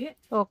ತಗೋತೀವಿ.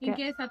 ಇನ್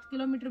ಕೇಸ್ 10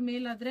 ಕಿಲೋಮೀಟರ್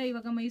ಮೇಲಾದ್ರೆ,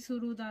 ಇವಾಗ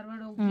ಮೈಸೂರು,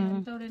 ಧಾರವಾಡ ಹೋಗಿ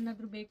ಅಂತವ್ರು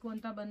ಏನಾದ್ರು ಬೇಕು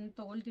ಅಂತ ಬಂದು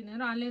ತಗೊಳ್ತೀನಿ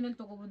ಅಂದ್ರೆ ಆನ್ಲೈನ್ ಅಲ್ಲಿ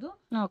ತಗೋಬಹುದು.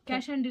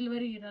 ಕ್ಯಾಶ್ ಆನ್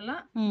ಡೆಲಿವರಿ ಇರಲ್ಲ,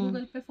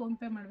 ಗೂಗಲ್ ಪೇ, ಫೋನ್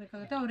ಪೇ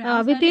ಮಾಡ್ಬೇಕಾಗುತ್ತೆ.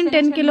 ವಿತಿನ್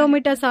 10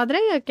 ಕಿಲೋಮೀಟರ್ಸ್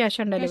ಆದ್ರೆ ಕ್ಯಾಶ್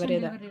ಆನ್ ಡೆಲಿವರಿ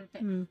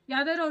ಇರುತ್ತೆ.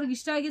 ಯಾವ್ದಾದ್ರು ಅವ್ರಿಗೆ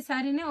ಇಷ್ಟ ಆಗಿ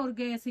ಸ್ಯಾರಿನೇ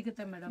ಅವ್ರಿಗೆ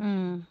ಸಿಗುತ್ತೆ ಮೇಡಮ್.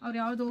 ಅವ್ರು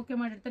ಯಾವ್ದು ಓಕೆ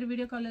ಮಾಡಿರ್ತಾರೆ,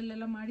 ವಿಡಿಯೋ ಕಾಲ್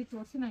ಅಲ್ಲೆಲ್ಲ ಮಾಡಿ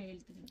ತೋರಿಸಿ ನಾ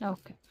ಹೇಳ್ತೀನಿ.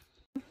 ಓಕೆ,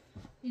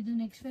 ಇದು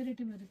ನೆಕ್ಸ್ಟ್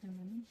ವೆರೈಟಿ ಬರುತ್ತೆ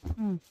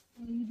ಮೇಡಮ್.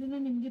 ಇದನ್ನ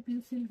ನಿಮ್ಗೆ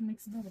ಪ್ಯೂರ್ ಸಿಲ್ಕ್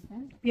ಮಿಕ್ಸ್ ಬರುತ್ತೆ.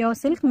 ಪ್ಯೂರ್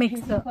ಸಿಲ್ಕ್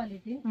ಮಿಕ್ಸ್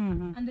ಕ್ವಾಲಿಟಿ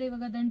ಅಂದ್ರೆ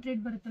ಇವಾಗ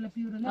ದಂಟ್ರೆಡ್ ಬರುತ್ತಲ್ಲ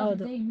ಪ್ಯೂರ್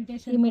ಅಲ್ಲ,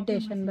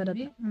 ಇಮಿಟೇಷನ್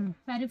ಬರುತ್ತೆ.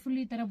 ಸ್ಯಾರಿ ಫುಲ್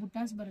ಈ ತರ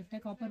ಬುಟ್ಟಾಸ್ ಬರುತ್ತೆ,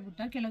 ಕಾಪರ್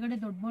ಬುಟ್ಟ. ಕೆಳಗಡೆ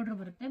ದೊಡ್ಡ ಬಾರ್ಡರ್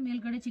ಬರುತ್ತೆ,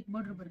 ಮೇಲ್ಗಡೆ ಚಿಕ್ಕ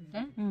ಬಾರ್ಡರ್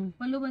ಬರುತ್ತೆ.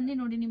 ಪಲ್ಲು ಬಂದು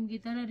ನೋಡಿ ನಿಮ್ಗೆ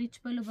ಈ ತರ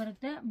ರಿಚ್ ಪಲ್ಲು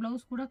ಬರುತ್ತೆ.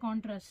 ಬ್ಲೌಸ್ ಕೂಡ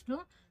ಕಾಂಟ್ರಾಸ್ಟ್.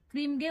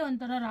 ಕ್ರೀಮ್ಗೆ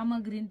ಒಂಥರ ರಾಮ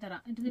ಗ್ರೀನ್ ತರ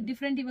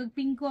ಡಿಫ್ರೆಂಟ್. ಇವಾಗ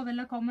ಪಿಂಕ್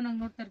ಅವೆಲ್ಲ ಕಾಮನ್ ಆಗಿ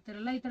ನೋಡ್ತಾ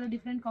ಇರ್ತಾರಲ್ಲ, ಈ ತರ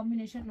ಡಿಫ್ರೆಂಟ್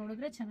ಕಾಂಬಿನೇಷನ್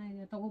ನೋಡಿದ್ರೆ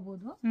ಚೆನ್ನಾಗಿದೆ,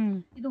 ತಗೋಬಹುದು.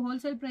 ಇದು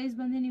ಹೋಲ್ಸೇಲ್ ಪ್ರೈಸ್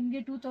ಬಂದು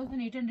ನಿಮ್ಗೆ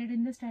 2800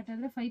 ಇಂದ ಸ್ಟಾರ್ಟ್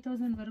ಆದ್ರೆ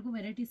 5000 ವರೆಗೂ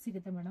ವೆರೈಟೀಸ್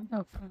ಸಿಗುತ್ತೆ ಮೇಡಮ್.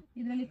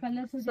 ಇದರಲ್ಲಿ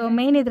ಕಲರ್ಸ್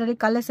ಮೇನ್, ಇದರಲ್ಲಿ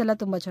ಕಲರ್ಸ್ ಎಲ್ಲ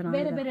ತುಂಬಾ ಚೆನ್ನಾಗಿದೆ.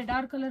 ಬೇರೆ ಬೇರೆ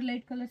ಡಾರ್ಕ್ ಕಲರ್,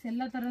 ಲೈಟ್ ಕಲರ್ಸ್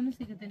ಎಲ್ಲ ತರಾನು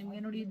ಸಿಗುತ್ತೆ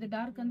ನಿಮ್ಗೆ. ನೋಡಿ ಇದು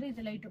ಡಾರ್ಕ್ ಅಂದ್ರೆ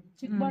ಇದು ಲೈಟ್.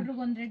 ಚಿಕ್ಕ ಬಾರ್ಡರ್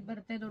ಒಂದ್ ರೇಟ್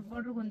ಬರುತ್ತೆ, ದೊಡ್ಡ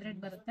ಬಾರ್ಡರ್ ಒಂದ್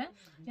ರೇಟ್ ಬರುತ್ತೆ.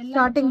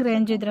 ಸ್ಟಾರ್ಟಿಂಗ್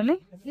ರೇಂಜ್ ಇದ್ರಲ್ಲಿ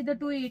ಇದು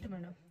 28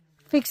 ಮೇಡಮ್.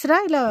 ಫಿಕ್ಸ್ರಾ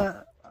ಇಲ್ಲ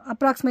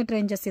ಅಪ್ರಾಕ್ಸಿಮೇಟ್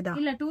ರೇಂಜಸ್ ಇದೆ?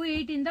 ಇಲ್ಲ,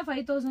 28 ಇಂದ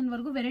 5000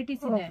 ವರೆಗೂ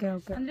ವೆರೈಟೀಸ್ ಇದೆ.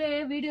 ಅಂದ್ರೆ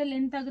ವಿಡಿಯೋ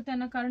ಲೆಂತ್ ಆಗುತ್ತೆ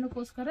ಅನ್ನೋ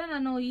ಕಾರಣಕ್ಕೋಸ್ಕರ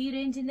ನಾನು ಈ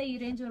ರೇಂಜ್ ಇಂದ ಈ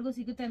ರೇಂಜ್ ವರೆಗೂ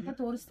ಸಿಗುತ್ತೆ ಅಂತ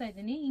ತೋರಿಸ್ತಾ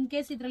ಇದ್ದೀನಿ. ಇನ್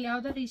ಕೇಸ್ ಇದ್ರಲ್ಲಿ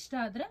ಯಾವ್ದಾದ್ರು ಇಷ್ಟ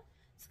ಆದ್ರೆ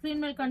ಸ್ಕ್ರೀನ್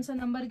ಮೇಲೆ ಕಾಣಿಸೋ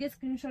ನಂಬರ್ಗೆ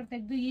ಸ್ಕ್ರೀನ್ ಶಾಟ್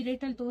ತೆಗೆದು ಈ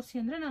ರೇಟ್ ಅಲ್ಲಿ ತೋರಿಸಿ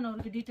ಅಂದ್ರೆ ನಾನು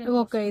ಅವ್ರಿಗೆ ಡೀಟೇಲ್.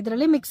 ಓಕೆ,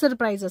 ಇದರಲ್ಲಿ ಮಿಕ್ಸರ್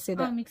ಪ್ರೈಸಸ್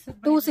ಇದೆ.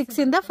 26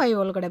 ಇಂದ 5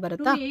 ಒಳಗಡೆ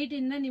ಬರುತ್ತಾ? 28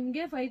 ಇಂದ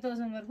ನಿಮ್ಗೆ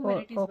 5000 ವರೆಗೂ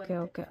ವೆರೈಟೀಸ್ ಬರುತ್ತೆ.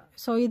 ಓಕೆ,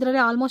 ಸೊ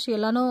ಇದರಲ್ಲಿ ಆಲ್ಮೋಸ್ಟ್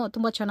ಎಲ್ಲಾನು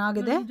ತುಂಬಾ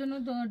ಚೆನ್ನಾಗಿದೆ.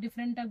 ಇದನ್ನು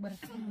ಡಿಫರೆಂಟ್ ಆಗಿ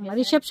ಬರುತ್ತೆ.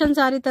 ರಿಸೆಪ್ಷನ್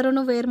ಸಾರಿ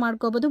ತರನು ವೇರ್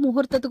ಮಾಡ್ಕೋಬಹುದು,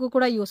 ಮುಹೂರ್ತಕ್ಕೂ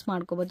ಕೂಡ ಯೂಸ್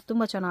ಮಾಡ್ಕೋಬಹುದು.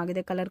 ತುಂಬಾ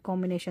ಚೆನ್ನಾಗಿದೆ ಕಲರ್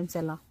ಕಾಂಬಿನೇಷನ್ಸ್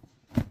ಎಲ್ಲ.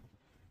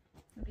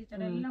 ಈ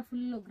ತರ ಎಲ್ಲ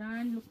ಫುಲ್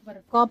ಗ್ರ್ಯಾಂಡ್ ಲುಕ್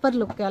ಬರುತ್ತೆ. ಕಾಪರ್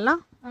ಲುಕ್ ಅಲ್ಲ?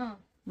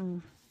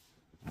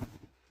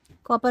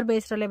 ಕಾಪರ್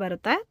ಬೇಸ್ ಅಲ್ಲೇ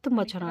ಬರುತ್ತೆ,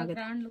 ತುಂಬಾ ಚೆನ್ನಾಗಿದೆ.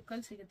 ಗ್ರ್ಯಾಂಡ್ ಲುಕ್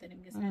ಅಲ್ಲಿ ಸಿಗುತ್ತೆ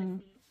ನಿಮಗೆ.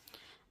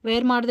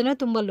 ವೇರ್ ಮಾಡಿದ್ರೆ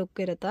ತುಂಬಾ ಲುಕ್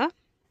ಇರುತ್ತೆ,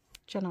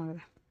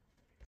 ಚೆನ್ನಾಗಿದೆ.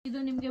 ಇದು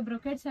ನಿಮ್ಗೆ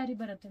ಬ್ರೊಕೆಟ್ ಸ್ಯಾರಿ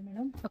ಬರುತ್ತೆ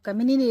madam. Okay,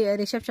 mini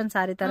reception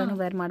sari ತರನು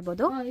wear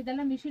ಮಾಡಬಹುದು.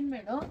 ಇದೆಲ್ಲ ಮಿಷಿನ್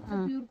ಮೇಡ್,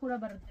 ಪ್ಯೂರ್ ಕೂಡ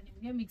ಬರುತ್ತೆ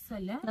ನಿಮ್ಗೆ ಮಿಕ್ಸ್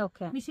ಅಲ್ಲೇ.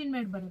 ಮಿಷಿನ್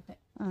ಮೇಡ್ ಬರುತ್ತೆ.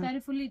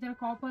 ಸ್ಯಾರಿ ಫುಲ್ ಈ ತರ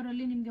ಕಾಪರ್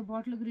ಅಲ್ಲಿ ನಿಮ್ಗೆ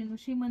ಬಾಟ್ಲ್ ಗ್ರೀನ್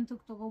ಶ್ರೀಮಂತ್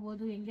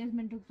ತಗೋಬಹುದು,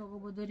 ಎಂಗೇಜ್ಮೆಂಟ್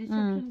ತಗೋಬಹುದು,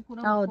 ರಿಸೆಪ್ಷನ್ ಕೂಡ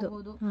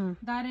ತಗೋಬಹುದು,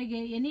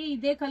 ದಾರೆಗೆ ಎನಿ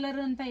ಇದೇ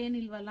ಕಲರ್ ಅಂತ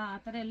ಏನಿಲ್ವಲ್ಲ,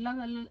 ಆತರ ಎಲ್ಲ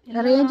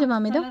ರೇಂಜ್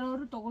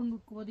ಅವರು ತಗೊಂಡು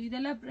ಉಟ್ಕೋಬಹುದು.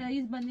 ಇದೆಲ್ಲ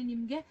ಪ್ರೈಸ್ ಬಂದು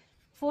ನಿಮ್ಗೆ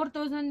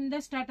 4000 ಇಂದ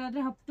ಸ್ಟಾರ್ಟ್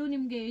ಆದ್ರೆ ಅಪ್ ಟು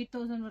ನಿಮ್ಗೆ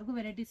 8000 ವರೆಗೂ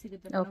ವೆರೈಟಿ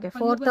ಸಿಗುತ್ತೆ.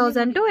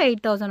 4000 to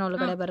 8000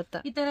 ಒಳಗಡೆ ಬರುತ್ತೆ.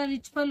 ಈ ತರ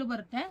ರಿಚ್ ಪಲ್ಲು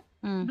ಬರುತ್ತೆ.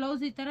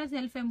 ಬ್ಲೌಸ್ ಈ ತರ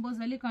ಸೆಲ್ಫ್ ಎಂಬೋಸ್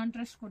ಅಲ್ಲಿ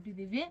ಕಾಂಟ್ರಾಸ್ಟ್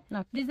ಕೊಟ್ಟಿದೀವಿ.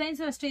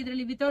 ಡಿಸೈನ್ಸ್ ಅಷ್ಟೇ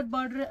ಇದರಲ್ಲಿ. ವಿತೌಟ್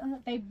ಬಾರ್ಡರ್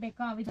ಟೈಪ್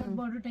ಬೇಕಾ, ವಿತೌಟ್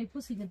ಬಾರ್ಡರ್ ಟೈಪ್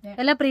ಸಿಗುತ್ತೆ.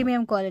 ಎಲ್ಲ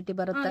ಪ್ರೀಮಿಯಂ ಕ್ವಾಲಿಟಿ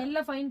ಬರುತ್ತೆ,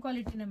 ಎಲ್ಲ ಫೈನ್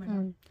ಕ್ವಾಲಿಟಿನೇ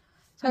ಮೇಡಮ್.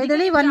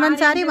 ಇದರಲ್ಲಿ ಒಂದ್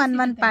ಸಾರಿ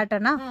ಒಂದ್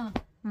ಪ್ಯಾಟರ್ನ್.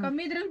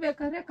 ಕಮ್ಮಿ ಇದ್ರಲ್ಲಿ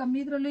ಬೇಕಾದ್ರೆ ಕಮ್ಮಿ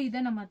ಇದ್ರಲ್ಲೂ ಇದೆ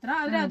ನಮ್ಮ ಹತ್ರ,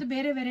 ಆದ್ರೆ ಅದು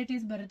ಬೇರೆ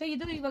ವೆರೈಟೀಸ್ ಬರುತ್ತೆ.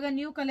 ಇದು ಇವಾಗ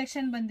ನ್ಯೂ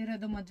ಕಲೆಕ್ಷನ್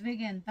ಬಂದಿರೋದು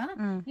ಮದ್ವೆಗೆ ಅಂತ.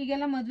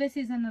 ಈಗೆಲ್ಲ ಮದ್ವೆ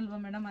ಸೀಸನ್ ಅಲ್ವಾ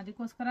ಮೇಡಮ್,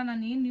 ಅದಕ್ಕೋಸ್ಕರ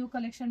ನಾನು ಏನ್ ನ್ಯೂ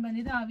ಕಲೆಕ್ಷನ್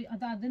ಬಂದಿದೆ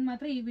ಅದನ್ನ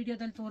ಮಾತ್ರ ಈ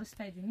ವಿಡಿಯೋದಲ್ಲಿ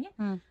ತೋರಿಸ್ತಾ ಇದೀನಿ.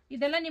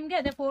 ಇದೆಲ್ಲ ನಿಮ್ಗೆ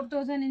ಅದೇ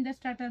 4000 ಇಂದ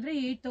ಸ್ಟಾರ್ಟ್ ಆದ್ರೆ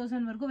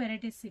 8000 ವರೆಗೂ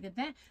ವೆರೈಟೀಸ್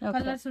ಸಿಗುತ್ತೆ.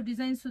 ಕಲರ್ಸ್,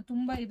 ಡಿಸೈನ್ಸ್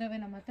ತುಂಬಾ ಇದಾವೆ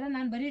ನಮ್ಮ ಹತ್ರ.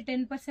 ನಾನು ಬರೀ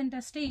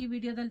 10% ಅಷ್ಟೇ ಈ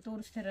ವಿಡಿಯೋದಲ್ಲಿ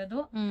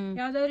ತೋರಿಸ್ತಿರೋದು.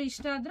 ಯಾವ್ದಾದ್ರು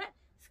ಇಷ್ಟ ಆದ್ರೆ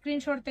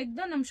ಸ್ಕ್ರೀನ್ ಶಾಟ್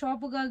ತೆಗೆದು ನಮ್ಮ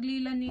ಶಾಪ್ಗಾಗ್ಲಿ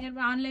ಇಲ್ಲ ನಿಯರ್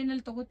ಆನ್ಲೈನ್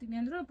ಅಲ್ಲಿ ತಗೋತೀನಿ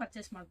ಅಂದ್ರೆ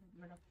ಪರ್ಚೇಸ್ ಮಾಡ್ಬೋದು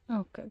ಮೇಡಮ್.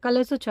 ಓಕೆ,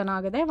 ಕಲರ್ಸು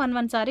ಚೆನ್ನಾಗಿದೆ.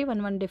 ಒಂದ್ ಸಾರಿ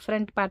ಒಂದ್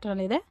ಡಿಫ್ರೆಂಟ್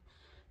ಪ್ಯಾಟರ್ನ್ ಇದೆ.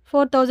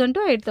 4000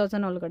 to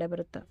 8000 ಒಳಗಡೆ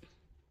ಬರುತ್ತೆ.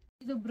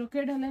 ಇದು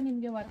ಬ್ರೊಕೆಡ್ ಅಲ್ಲ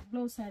ನಿಮ್ಗೆ ವರ್ಕ್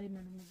ಬ್ಲೌಸ್ ಸ್ಯಾರಿ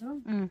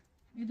ಮೇಡಮ್.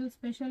 ಇದು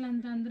ಸ್ಪೆಷಲ್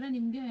ಅಂತ ಅಂದ್ರೆ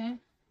ನಿಮ್ಗೆ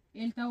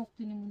ಹೇಳ್ತಾ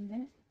ಹೋಗ್ತೀನಿ ಮುಂದೆ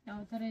ಯಾವ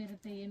ತರ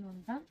ಇರುತ್ತೆ ಏನು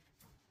ಅಂತ.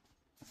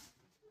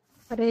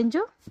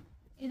 ರೇಂಜು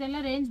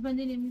ಇದೆಲ್ಲ ರೇಂಜ್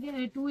ಬಂದು ನಿಮ್ಗೆ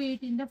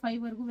 28 ಇಂದ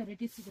 5 ವರೆಗೂ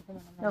ವೆರೈಟೀಸ್ ಸಿಗುತ್ತೆ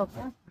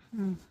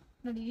ಮೇಡಮ್.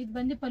 ನೋಡಿ ಇದು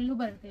ಬಂದು ಪಲ್ಲು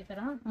ಬರುತ್ತೆ, ಈ ತರ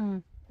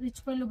ರಿಚ್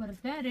ಪಲ್ಲು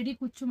ಬರುತ್ತೆ. ರೆಡಿ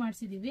ಕುಚ್ಚು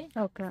ಮಾಡಿಸಿದೀವಿ.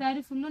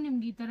 ಸ್ಯಾರಿ ಫುಲ್ಲು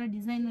ನಿಮ್ಗೆ ಈ ತರ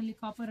ಡಿಸೈನ್ ಅಲ್ಲಿ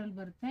ಕಾಪರ್ ಅಲ್ಲಿ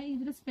ಬರುತ್ತೆ.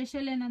 ಇದ್ರ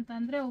ಸ್ಪೆಷಲ್ ಏನಂತ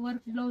ಅಂದ್ರೆ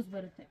ವರ್ಕ್ ಬ್ಲೌಸ್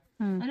ಬರುತ್ತೆ.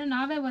 ಅಂದ್ರೆ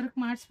ನಾವೇ ವರ್ಕ್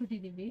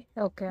ಮಾಡಿಸ್ಬಿಟ್ಟಿದೀವಿ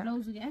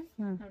ಬ್ಲೌಸ್ಗೆ.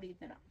 ನೋಡಿ ಈ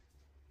ತರ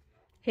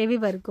ಹೆವಿ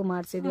ವರ್ಕ್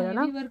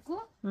ಮಾಡಿಸಿದೀರಲ್ಲ. ವರ್ಕ್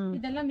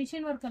ಇದೆಲ್ಲ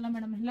ಮಿಷಿನ್ ವರ್ಕ್ ಅಲ್ಲ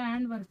ಮೇಡಮ್, ಎಲ್ಲ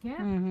ಹ್ಯಾಂಡ್ ವರ್ಕ್.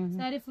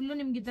 ಸ್ಯಾರಿ ಫುಲ್ಲು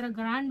ನಿಮ್ಗೆ ಈ ತರ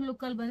ಗ್ರ್ಯಾಂಡ್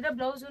ಲುಕ್ ಅಲ್ಲಿ ಬಂದ್ರೆ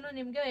ಬ್ಲೌಸ್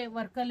ನಿಮ್ಗೆ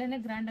ವರ್ಕ್ ಅಲ್ಲೇನೆ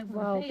ಗ್ರ್ಯಾಂಡ್ ಆಗಿ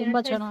ಬರುತ್ತೆ.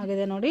 ತುಂಬಾ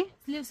ಚೆನ್ನಾಗಿದೆ ನೋಡಿ.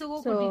 ಸ್ಲೀವ್ಸ್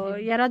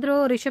ಯಾರಾದ್ರೂ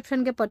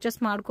ರಿಸೆಪ್ಷನ್ ಗೆ ಪರ್ಚೇಸ್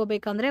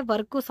ಮಾಡ್ಕೋಬೇಕಂದ್ರೆ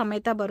ವರ್ಕ್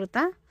ಸಮೇತ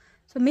ಬರುತ್ತೆ.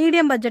 ಸೊ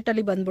ಮೀಡಿಯಂ ಬಜೆಟ್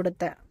ಅಲ್ಲಿ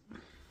ಬಂದ್ಬಿಡುತ್ತೆ.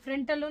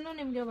 ಫ್ರಂಟ್ ಅಲ್ಲೂ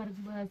ನಿಮ್ಗೆ ವರ್ಕ್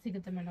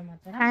ಸಿಗುತ್ತೆ ಮೇಡಮ್.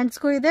 ಆತರ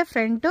ಹ್ಯಾಂಡ್ಸ್ಗೂ ಇದೆ,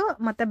 ಫ್ರಂಟ್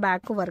ಮತ್ತೆ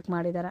ಬ್ಯಾಕ್ ವರ್ಕ್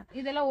ಮಾಡಿದಾರೆ.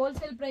 ಇದೆಲ್ಲ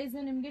ಹೋಲ್ಸೇಲ್ ಪ್ರೈಸ್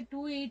ನಿಮ್ಗೆ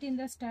 280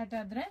 ಇಂದ ಸ್ಟಾರ್ಟ್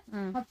ಆದ್ರೆ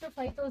ಅಪ್ ಟು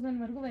 5000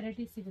 ವರೆಗೂ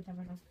ವೆರೈಟೀಸ್ ಸಿಗುತ್ತೆ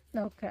ಮೇಡಮ್.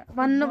 ಓಕೆ,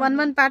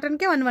 ಒನ್ ಪ್ಯಾಟರ್ನ್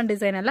ಗೆ ಒನ್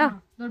ಡಿಸೈನ್ ಅಲ್ಲ?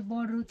 ದೊಡ್ಡ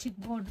ಬಾರ್ಡರ್, ಚಿಕ್ಕ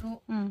ಬಾರ್ಡರ್,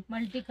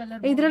 ಮಲ್ಟಿ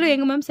ಕಲರ್. ಇದ್ರಲ್ಲೂ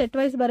ಹೆಂಗ್ ಮ್ಯಾಮ್ ಸೆಟ್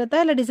ವೈಸ್ ಬರುತ್ತಾ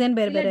ಇಲ್ಲ ಡಿಸೈನ್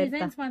ಬೇರೆ ಬೇರೆ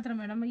ಡಿಸೈನ್ಸ್ ಮಾತ್ರ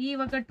ಮೇಡಮ್.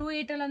 ಇವಾಗ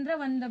 280 ಅಲ್ಲಿ ಅಂದ್ರೆ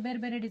ಒಂದ್ ಬೇರೆ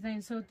ಬೇರೆ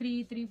ಡಿಸೈನ್ಸ್ 3,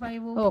 3,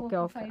 5,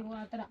 5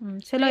 ಆತರ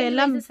ಚಲೋ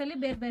ಎಲ್ಲ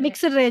ಬೇರೆ ಬೇರೆ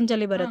ಮಿಕ್ಸ್ಡ್ ರೇಂಜ್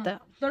ಅಲ್ಲಿ ಬರುತ್ತೆ.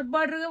 ದೊಡ್ಡ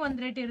ಬಾರ್ಡರ್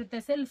ಒಂದ್ ರೇಟ್ ಇರುತ್ತೆ,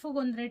 ಸೆಲ್ಫ್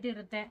ಒಂದ್ ರೇಟ್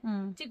ಇರುತ್ತೆ,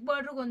 ಚಿಕ್ಕ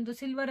ಬಾರ್ಡರ್ ಒಂದು,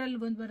 ಸಿಲ್ವರ್ ಅಲ್ಲಿ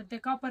ಒಂದ್ ಬರುತ್ತೆ,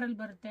 ಕಾಪರ್ ಅಲ್ಲಿ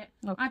ಬರುತ್ತೆ.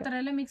 ಆತರ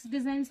ಎಲ್ಲ ಮಿಕ್ಸ್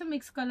ಡಿಸೈನ್ಸ್,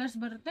 ಮಿಕ್ಸ್ ಕಲರ್ಸ್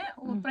ಬರುತ್ತೆ.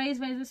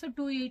 ಪ್ರೈಸ್ ವೈಸಸ್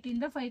 280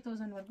 ಇಂದ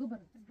 5000 ವರೆಗೂ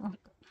ಬರುತ್ತೆ.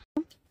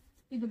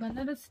 ಇದು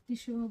ಬನಾರಸ್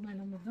ಟಿಶ್ಯೂ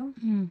ಮೇಡಮ್. ಇದು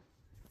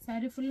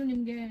ಸ್ಯಾರಿ ಫುಲ್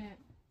ನಿಮ್ಗೆ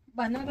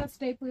ಬನಾರಸ್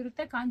ಟೈಪ್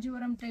ಇರುತ್ತೆ,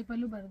 ಕಾಂಜೀವರಂ ಟೈಪ್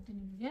ಅಲ್ಲೂ ಬರುತ್ತೆ.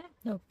 ನಿಮ್ಗೆ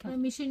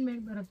ಮಿಷಿನ್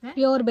ಮೇಡ್ ಬರುತ್ತೆ,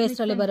 ಪ್ಯೂರ್ ಬೇಸ್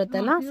ಅಲ್ಲಿ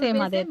ಬರುತ್ತಲ್ಲ, ಸೇಮ್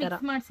ಅದೇ ತರ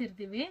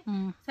ಮಾಡ್ಸಿರ್ತೀವಿ.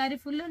 ಸ್ಯಾರಿ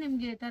ಫುಲ್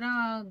ನಿಮ್ಗೆ ತರ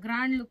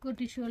ಗ್ರಾಂಡ್ ಲುಕ್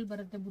ಟಿಶ್ಯೂ ಅಲ್ಲಿ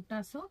ಬರುತ್ತೆ.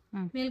 ಬುಟ್ಟಾಸು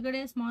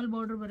ಮೇಲ್ಗಡೆ ಸ್ಮಾಲ್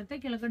ಬಾರ್ಡರ್ ಬರುತ್ತೆ,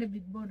 ಕೆಳಗಡೆ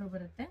ಬಿಗ್ ಬಾರ್ಡರ್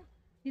ಬರುತ್ತೆ.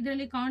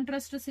 ಇದರಲ್ಲಿ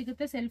ಕಾಂಟ್ರಾಸ್ಟ್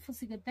ಸಿಗುತ್ತೆ, ಸೆಲ್ಫ್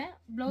ಸಿಗುತ್ತೆ.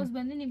 ಬ್ಲೌಸ್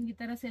ಬಂದು ನಿಮ್ಗೆ ಈ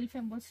ತರ ಸೆಲ್ಫ್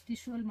ಎಂಬೋಸ್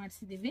ಟಿಶ್ಯೂ ಅಲ್ಲಿ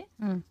ಮಾಡಿಸಿದೀವಿ.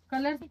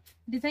 ಕಲರ್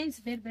ಡಿಸೈನ್ಸ್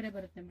ಬೇರೆ ಬೇರೆ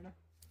ಬರುತ್ತೆ ಮೇಡಮ್.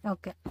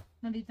 ಓಕೆ,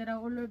 ನೋಡಿ ಈ ತರ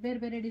ಒಳ್ಳೆ ಬೇರೆ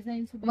ಬೇರೆ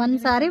ಡಿಸೈನ್ಸ್. ಒಂದ್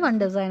ಸಾರಿ ಒಂದ್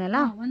ಡಿಸೈನ್ ಅಲ್ಲ?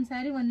 ಒಂದ್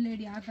ಸಾರಿ ಒಂದ್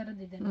ಲೇಡಿ ಆ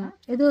ತರದ್ ಇದೆ.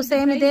 ಇದು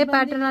ಸೇಮ್ ಇದೇ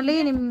ಪ್ಯಾಟರ್ನ್ ಅಲ್ಲಿ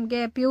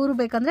ನಿಮ್ಗೆ ಪ್ಯೂರ್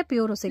ಬೇಕಂದ್ರೆ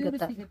ಪ್ಯೂರ್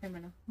ಸಿಗುತ್ತೆ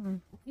ಮೇಡಮ್.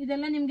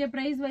 ಇದೆಲ್ಲ ನಿಮ್ಗೆ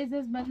ಪ್ರೈಸ್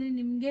ವೈಸಸ್ ಬಂದ್ರೆ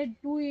ನಿಮ್ಗೆ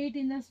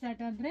 280 ಇಂದ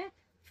ಸ್ಟಾರ್ಟ್ ಆದ್ರೆ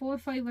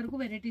 4-5 ವರೆಗೂ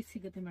ವೆರೈಟೀಸ್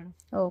ಸಿಗುತ್ತೆ madam.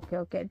 Okay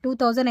okay,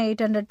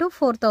 2800 to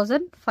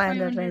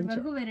 4500 range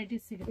ವರೆಗೂ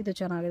ವೆರೈಟೀಸ್ ಸಿಗುತ್ತೆ. ಇದು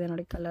ಚೆನ್ನಾಗಿದೆ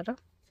ನೋಡಿ ಕಲರ್.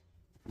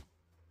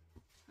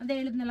 ಅದೇ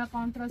ಹೇಳಿದ್ನಲ್ಲ,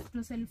 ಕಾಂಟ್ರಾಸ್ಟ್,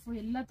 ಸೆಲ್ಫ್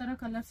ಎಲ್ಲಾ ತರ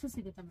ಕಲರ್ಸ್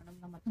ಸಿಗುತ್ತೆ ಮೇಡಮ್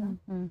ನಮ್ಮ ಹತ್ರ.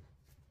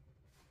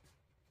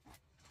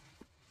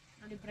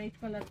 ನೋಡಿ ಬ್ರೈಟ್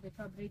ಕಲರ್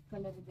ಬೇಕಾ, ಬ್ರೈಟ್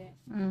ಕಲರ್ ಇದೆ.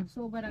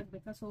 Sober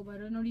ಆಗ್ಬೇಕಾ,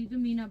 sober. ನೋಡಿ ಇದು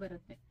ಮೀನಾ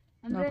ಬರುತ್ತೆ,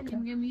 ಅಂದ್ರೆ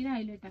ನಿಮ್ಗೆ ಮೀನಾ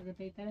ಹೈಲೈಟ್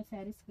ಆಗುತ್ತೆ ಈ ತರ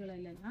ಸ್ಯಾರೀಸ್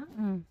ಗಳಲ್ಲೆಲ್ಲ.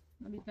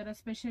 ನೋಡಿ ಈ ತರ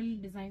ಸ್ಪೆಷಲ್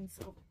ಡಿಸೈನ್ಸ್,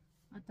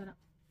 ಆತರ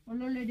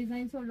ಒಳ್ಳೊಳ್ಳೆ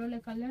ಡಿಸೈನ್ಸ್,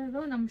 ಒಳ್ಳೊಳ್ಳೆ ಕಲರ್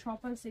ನಮ್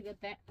ಶಾಪ್ ಅಲ್ಲಿ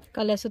ಸಿಗುತ್ತೆ.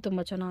 ಕಲರ್ಸ್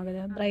ತುಂಬಾ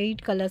ಚೆನ್ನಾಗಿದೆ,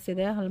 ಬ್ರೈಟ್ ಕಲರ್ಸ್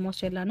ಇದೆ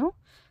ಆಲ್ಮೋಸ್ಟ್ ಎಲ್ಲಾನು.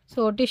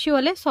 ಸೊ ಟಿಶ್ಯೂ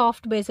ಅಲ್ಲೇ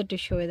ಸಾಫ್ಟ್ ಬೇಸ್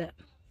ಟಿಶ್ಯೂ ಇದೆ.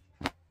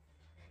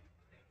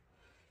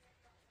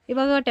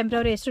 ಇವಾಗ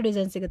ಟೆಂಪ್ರವರಿ ಎಷ್ಟು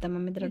ಡಿಸೈನ್ ಸಿಗುತ್ತೆ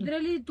ಮ್ಯಾಮ್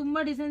ಇದರಲ್ಲಿ? ತುಂಬಾ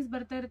ಡಿಸೈನ್ಸ್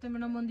ಬರ್ತಾ ಇರುತ್ತೆ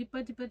ಮೇಡಮ್, ಒಂದ್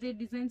 20-25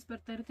 ಡಿಸೈನ್ಸ್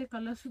ಬರ್ತಾ ಇರುತ್ತೆ,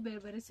 ಕಲರ್ಸ್ ಬೇರೆ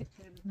ಬೇರೆ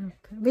ಸಿಗ್ತಾ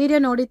ಇರುತ್ತೆ. ವಿಡಿಯೋ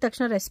ನೋಡಿದ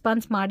ತಕ್ಷಣ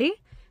ರೆಸ್ಪಾನ್ಸ್ ಮಾಡಿ,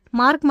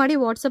 ಮಾರ್ಕ್ ಮಾಡಿ,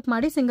 ವಾಟ್ಸ್ಆಪ್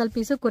ಮಾಡಿ, ಸಿಂಗಲ್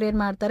ಪೀಸು ಕೊರಿಯರ್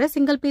ಮಾಡ್ತಾರೆ.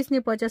 ಸಿಂಗಲ್ ಪೀಸ್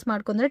ನೀವು ಪರ್ಚೇಸ್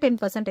ಮಾಡ್ಕೊಂಡ್ರೆ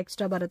 10%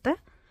 ಎಕ್ಸ್ಟ್ರಾ ಬರುತ್ತೆ,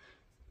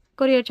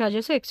 ಕೊರಿಯರ್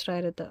ಚಾರ್ಜಸ್ ಎಕ್ಸ್ಟ್ರಾ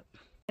ಇರುತ್ತೆ.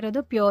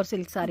 ಇರೋದು pure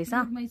silk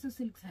ಸಾರೀಸಾ? Mysuru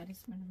silk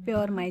saris madam,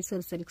 pure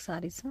Mysuru silk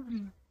saris.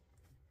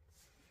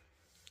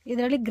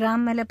 ಇದರಲ್ಲಿ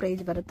ಗ್ರಾಮ್ ಮೇಲೆ ಪ್ರೈಸ್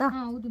ಬರುತ್ತಾ?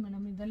 ಹೌದು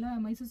ಮೇಡಮ್, ಇದೆಲ್ಲ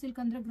ಮೈಸೂರು ಸಿಲ್ಕ್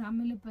ಅಂದ್ರೆ ಗ್ರಾಮ್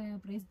ಮೇಲೆ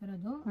ಪ್ರೈಸ್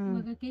ಬರೋದು.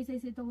 ಇವಾಗ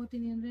KCC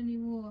ತಗೋತೀನಿ ಅಂದ್ರೆ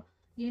ನೀವು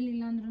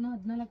ಏನಿಲ್ಲ ಅಂದ್ರೂ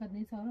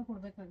 14-15 ಸಾವಿರ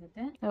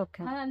ಕೊಡ್ಬೇಕಾಗುತ್ತೆ.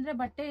 ಅಂದ್ರೆ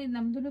ಬಟ್ಟೆ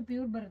ನಮ್ದು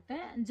ಪ್ಯೂರ್ ಬರುತ್ತೆ,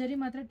 ಜರಿ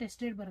ಮಾತ್ರ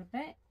ಟೆಸ್ಟೆಡ್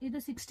ಬರುತ್ತೆ. ಇದು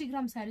 60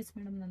 ಗ್ರಾಮ್ ಸ್ಯಾರೀಸ್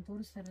ಮೇಡಮ್ ನಾನು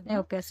ತೋರಿಸ್ತಾ ಇರೋದು.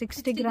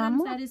 60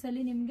 ಗ್ರಾಮ್ ಸ್ಯಾರೀಸ್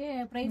ಅಲ್ಲಿ ನಿಮ್ಗೆ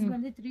ಪ್ರೈಸ್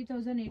ಬಂದು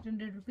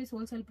 3800 ರೂಪೀಸ್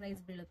ಹೋಲ್ಸೇಲ್ ಪ್ರೈಸ್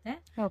ಬೀಳುತ್ತೆ.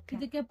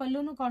 ಇದಕ್ಕೆ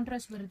ಪಲ್ಲುನು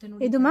ಕಾಂಟ್ರಾಸ್ಟ್ ಬರುತ್ತೆ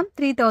ನೋಡಿ. ಇದು ಮ್ಯಾಮ್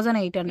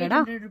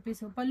 3800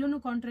 ರೂಪೀಸ್. ಪಲ್ಲುನು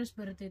ಕಾಂಟ್ರಾಸ್ಟ್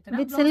ಬರುತ್ತೆ ಈ ತರ,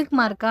 with silk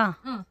ಮಾರ್ಕಾ?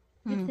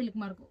 Silk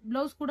mark.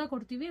 Blouse ಕೂಡ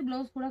ಕೊಡ್ತೀವಿ,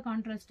 ಬ್ಲೌಸ್ ಕೂಡ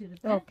ಕಾಂಟ್ರಾಸ್ಟ್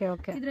ಇರುತ್ತೆ.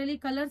 ಇದರಲ್ಲಿ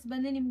ಕಲರ್ಸ್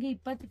ಬಂದು ನಿಮ್ಗೆ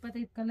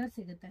 20-25 ಕಲರ್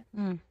ಸಿಗುತ್ತೆ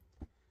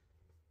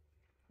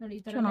ನೋಡಿ.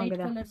 ಈ ತರ ಲೈಟ್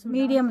ಕಲರ್ಸ್,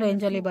 ಮೀಡಿಯಂ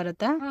ರೇಂಜ್ ಅಲ್ಲಿ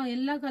ಬರುತ್ತೆ.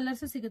 ಎಲ್ಲಾ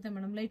ಕಲರ್ಸ್ ಸಿಗುತ್ತೆ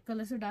madam, light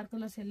colours, dark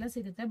colours ಎಲ್ಲ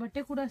ಸಿಗುತ್ತೆ.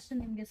 ಬಟ್ಟೆ ಕೂಡ ಅಷ್ಟೇ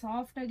ನಿಮ್ಗೆ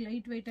ಸಾಫ್ಟ್ ಆಗಿ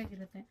ಲೈಟ್ ವೈಟ್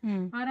ಆಗಿರುತ್ತೆ,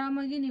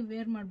 ಆರಾಮಾಗಿ ನೀವು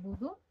ವೇರ್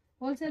ಮಾಡಬಹುದು.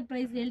 ಹೋಲ್ಸೇಲ್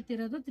ಪ್ರೈಸ್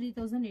ಹೇಳ್ತಿರೋದು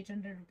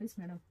 3800 rupees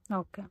madam.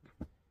 Okay,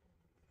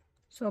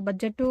 so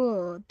budget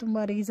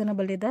ತುಂಬಾ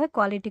ರೀಸನಬಲ್ ಇದೆ,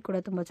 ಕ್ವಾಲಿಟಿ ಕೂಡ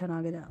ತುಂಬಾ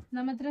ಚೆನ್ನಾಗಿದೆ.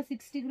 ನಮ್ಮ ಹತ್ರ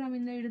 60 ಗ್ರಾಮ್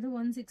ಇಂದ ಹಿಡಿದು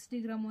 160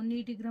 ಗ್ರಾಮ್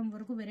 180 ಗ್ರಾಮ್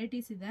ವರೆಗೂ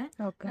ವೆರೈಟೀಸ್ ಇದೆ.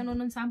 ನಾನು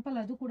ಒಂದೊಂದು ಸ್ಯಾಂಪಲ್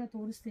ಅದು ಕೂಡ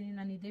ತೋರಿಸ್ತೀನಿ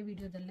ನಾನು ಇದೇ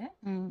ವಿಡಿಯೋದಲ್ಲೇ.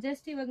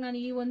 ಜಸ್ಟ್ ಇವಾಗ ನಾನು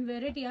ಈ ಒಂದು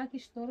ವೆರೈಟಿ ಯಾಕೆ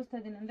ಇಷ್ಟು ತೋರಿಸ್ತಾ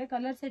ಇದ್ದೀನಿ ಅಂದ್ರೆ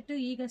ಕಲರ್ ಸೆಟ್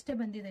ಈಗಷ್ಟೇ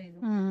ಬಂದಿದೆ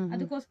ಇದು,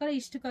 ಅದಕ್ಕೋಸ್ಕರ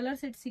ಇಷ್ಟು ಕಲರ್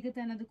ಸೆಟ್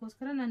ಸಿಗುತ್ತೆ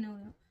ಅನ್ನೋದಕ್ಕೋಸ್ಕರ ನಾನು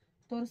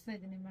ತೋರಿಸ್ತಾ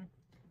ಇದ್ದೀನಿ ಮೇಡಮ್.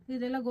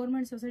 ಇದೆಲ್ಲ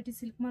ಗೌರ್ಮೆಂಟ್ ಸೊಸೈಟಿ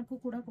ಸಿಲ್ಕ್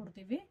ಮಾರ್ಕು ಕೂಡ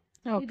ಕೊಡ್ತೀವಿ.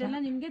 ಇದೆಲ್ಲ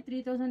ನಿಮ್ಗೆ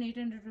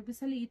 3800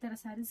 ರೂಪೀಸ್ ಅಲ್ಲಿ ಈ ತರ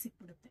ಸ್ಯಾರಿ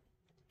ಸಿಕ್ಬಿಡುತ್ತೆ.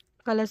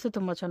 ಕಲರ್ಸ್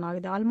ತುಂಬಾ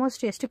ಚೆನ್ನಾಗಿದೆ.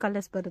 ಆಲ್ಮೋಸ್ಟ್ ಎಷ್ಟು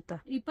ಕಲರ್ಸ್ ಬರುತ್ತೆ?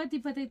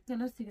 20-25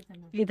 ಕಲರ್ಸ್ ಸಿಗುತ್ತೆ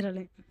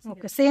ಇದರಲ್ಲಿ.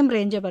 ಓಕೆ, ಸೇಮ್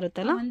ರೇಂಜೇ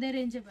ಬರುತ್ತಲ್ಲ? ಒಂದೇ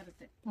ರೇಂಜೇ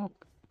ಬರುತ್ತೆ.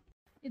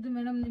 ಇದು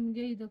ಮೇಡಮ್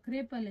ನಿಮ್ಗೆ ಇದು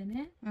ಕ್ರೇಪ್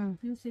ಅಲ್ಲೇನೆ,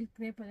 ಪ್ಯೂರ್ ಸಿಲ್ಕ್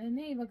ಕ್ರೇಪ್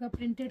ಅಲ್ಲೇನೆ ಇವಾಗ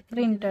ಪ್ರಿಂಟೆಡ್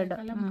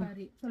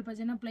ಕಲಂಕಾರಿ. ಸ್ವಲ್ಪ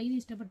ಜನ ಪ್ಲೈನ್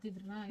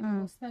ಇಷ್ಟಪಡ್ತಿದ್ರಲ್ಲ,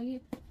 ಹೊಸದಾಗಿ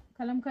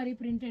ಕಲಂಕಾರಿ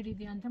ಪ್ರಿಂಟೆಡ್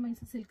ಇದೆಯಾ ಅಂತ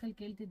ಮೈಸೂರು ಸಿಲ್ಕ್ ಅಲ್ಲಿ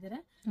ಕೇಳ್ತಿದ್ದಾರೆ.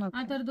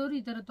 ಆ ತರದವ್ರು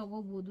ಈ ತರ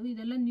ತಗೋಬಹುದು.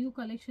 ಇದೆಲ್ಲ ನ್ಯೂ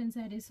ಕಲೆಕ್ಷನ್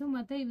ಸ್ಯಾರೀಸ್.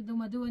 ಮತ್ತೆ ಇದು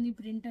ಮಧುವನಿ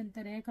ಪ್ರಿಂಟ್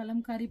ಅಂತಾರೆ,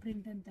 ಕಲಂಕಾರಿ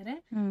ಪ್ರಿಂಟ್ ಅಂತಾರೆ.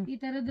 ಈ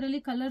ತರದ್ರಲ್ಲಿ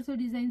ಕಲರ್ಸ್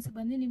ಡಿಸೈನ್ಸ್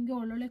ಬಂದು ನಿಮ್ಗೆ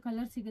ಒಳ್ಳೊಳ್ಳೆ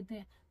ಕಲರ್ ಸಿಗುತ್ತೆ.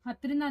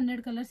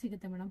 10-12 ಕಲರ್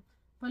ಸಿಗುತ್ತೆ ಮೇಡಮ್.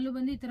 ಪಲ್ಲು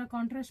ಬಂದು ಈ ತರ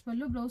ಕಾಂಟ್ರಾಸ್ಟ್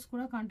ಪಲ್ಲು, ಬ್ಲೌಸ್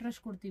ಕೂಡ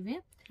ಕಾಂಟ್ರಾಸ್ಟ್ ಕೊಡ್ತೀವಿ.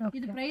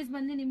 ಇದು ಪ್ರೈಸ್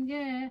ಬಂದು ನಿಮ್ಗೆ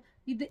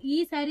ಈ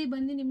ಸ್ಯಾರಿ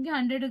ಬಂದು ನಿಮ್ಗೆ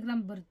 100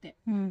 ಗ್ರಾಮ್ ಬರುತ್ತೆ.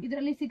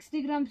 ಇದರಲ್ಲಿ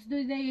 60 ಗ್ರಾಮ್ಸ್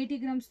ಇದೆ, 80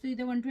 ಗ್ರಾಮ್ಸ್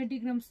ಇದೆ, 120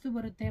 ಗ್ರಾಮ್ಸ್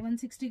ಬರುತ್ತೆ,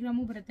 160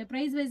 ಗ್ರಾಮು ಬರುತ್ತೆ.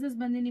 ಪ್ರೈಸ್ ವೈಸಸ್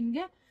ಬಂದು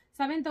ನಿಮ್ಗೆ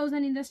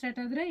 7000 ಇಂದ ಸ್ಟಾರ್ಟ್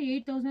ಆದ್ರೆ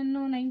 8000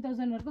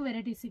 9000 ವರೆಗೂ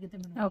ವೆರೈಟಿ ಸಿಗುತ್ತೆ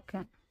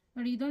ಮೇಡಮ್.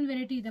 ನೋಡಿ ಇದೊಂದು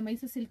ವೆರೈಟಿ ಇದೆ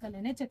ಮೈಸೂರು ಸಿಲ್ಕ್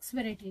ಅಲ್ಲೇನೆ, ಚೆಕ್ಸ್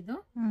ವೆರೈಟಿ ಇದು.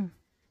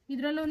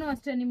 ಇದ್ರಲ್ಲೂ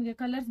ಅಷ್ಟೇ ನಿಮ್ಗೆ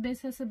ಕಲರ್ಸ್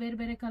ಬೇಸಸ್ ಬೇರೆ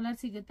ಬೇರೆ ಕಲರ್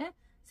ಸಿಗುತ್ತೆ.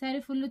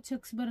 ಸ್ಯಾರಿ ಫುಲ್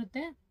ಚೆಕ್ಸ್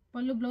ಬರುತ್ತೆ,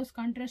 ಪಲ್ಲು ಬ್ಲೌಸ್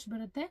ಕಾಂಟ್ರಾಸ್ಟ್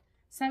ಬರುತ್ತೆ.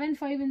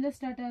 7500 ಇಂದ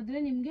ಸ್ಟಾರ್ಟ್ ಆದ್ರೆ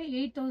ನಿಮ್ಗೆ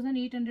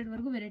 8800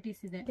 ವರೆಗೂ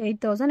ವೆರೈಟೀಸ್ ಇದೆ.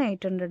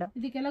 8800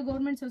 ಇದಕ್ಕೆಲ್ಲ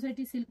ಗೌರ್ಮೆಂಟ್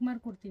ಸೊಸೈಟಿ ಸಿಲ್ಕ್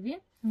ಮಾರ್ಕ್ ಕೊಡ್ತೀವಿ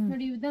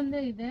ನೋಡಿ.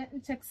 ಇದೊಂದೇ ಇದೆ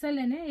ಚೆಕ್ಸ್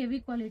ಅಲ್ಲೇನೆ, ಹೆವಿ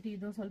ಕ್ವಾಲಿಟಿ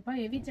ಇದು, ಸ್ವಲ್ಪ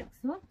heavy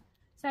cheques.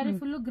 Sari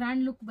full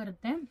grand look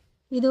ಬರುತ್ತೆ.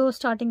 ಇದು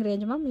ಸ್ಟಾರ್ಟಿಂಗ್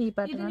ರೇಂಜ್ ಮ್ಯಾಮ್ ಈ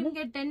ಪ್ಯಾಟರ್ನ್ ಅಲ್ಲಿ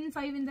ನಿಮಗೆ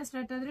 10-5 ಇಂದ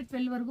ಸ್ಟಾರ್ಟ್ ಆದ್ರೆ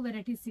 12 ವರೆಗೂ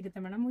ವೆರೈಟೀಸ್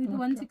ಸಿಗುತ್ತೆ ಮೇಡಮ್. ಇದು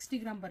 160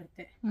 ಗ್ರಾಮ್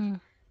ಬರುತ್ತೆ.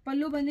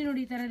 ಪಲ್ಲು ಬಂದು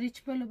ನೋಡಿ ಈ ತರ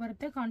ರಿಚ್ ಪಲ್ಲು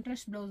ಬರುತ್ತೆ,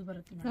 ಕಾಂಟ್ರಾಸ್ಟ್ ಬ್ಲೌಸ್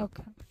ಬರುತ್ತೆ ಮೇಡಮ್.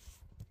 ಓಕೆ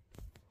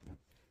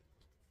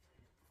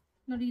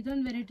ನೋಡಿ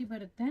ಇದೊಂದು ವೆರೈಟಿ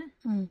ಬರುತ್ತೆ,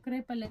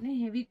 ಕ್ರೇಪ್ ಅಲ್ಲೇನೆ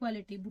ಹೆವಿ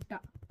ಕ್ವಾಲಿಟಿ ಬುಟ್ಟ.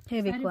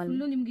 ಹೆವಿ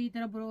ಫುಲ್ಲು ನಿಮ್ಗೆ ಈ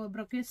ತರ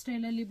ಬ್ರೊಕೆಟ್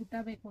ಸ್ಟೈಲ್ ಅಲ್ಲಿ ಬುಟ್ಟ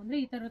ಬೇಕು ಅಂದ್ರೆ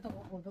ಈ ತರ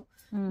ತಗೋಬಹುದು.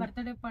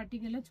 ಬರ್ತ್ಡೇ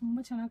ಪಾರ್ಟಿಗೆಲ್ಲ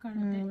ತುಂಬಾ ಚೆನ್ನಾಗಿ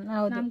ಕಾಣುತ್ತೆ,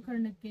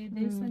 ನಾಮಕರಣಕ್ಕೆ,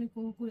 ದೇವಸ್ಥಾನಕ್ಕೆ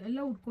ಹೋಗು ಎಲ್ಲ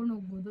ಉಟ್ಕೊಂಡು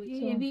ಹೋಗ್ಬೋದು.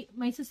 ಹೆವಿ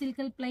ಮೈಸೂರು ಸಿಲ್ಕ್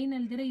ಅಲ್ಲಿ ಪ್ಲೈನ್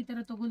ಅಲ್ದಿರ ಈ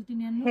ತರ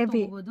ತಗೊಳ್ತೀನಿ ಅನ್ನೋ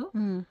ತಗೋಬಹುದು.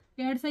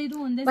 2 ಸೈಜ್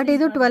ಒಂದೇ. ಬಟ್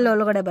ಇದು 12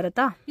 ಒಳಗಡೆ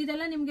ಬರುತ್ತಾ?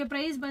 ಇದೆಲ್ಲ ನಿಮ್ಗೆ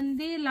ಪ್ರೈಸ್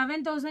ಬಂದು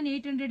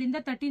 11,800 ಇಂದ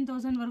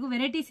 13,000 ವರೆಗೂ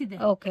ವೆರೈಟೀಸ್ ಇದೆ.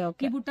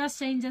 ಈ ಬುಟಾಸ್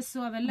ಚೇಂಜಸ್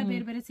ಅವೆಲ್ಲ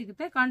ಬೇರೆ ಬೇರೆ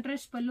ಸಿಗುತ್ತೆ.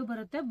 ಕಾಂಟ್ರಾಸ್ಟ್ ಪಲ್ಲು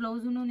ಬರುತ್ತೆ,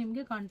 ಬ್ಲೌಸ್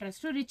ನಿಮ್ಗೆ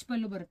ಕಾಂಟ್ರಾಸ್ಟ್ ರಿಚ್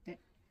ಪಲ್ಲು ಬರುತ್ತೆ.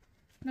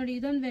 ನೋಡಿ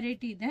ಇದೊಂದು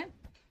ವೆರೈಟಿ ಇದೆ.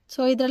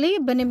 ಸೊ ಇದರಲ್ಲಿ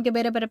ನಿಮ್ಗೆ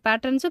ಬೇರೆ ಬೇರೆ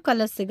ಪ್ಯಾಟರ್ನ್ಸ್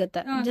ಕಲರ್ಸ್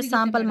ಸಿಗುತ್ತೆ.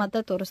 ಸ್ಯಾಂಪಲ್ ಮಾತ್ರ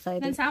ತೋರಿಸ್ತಾ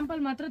ಇದ್ದೀನಿ,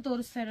 ಸ್ಯಾಂಪಲ್ ಮಾತ್ರ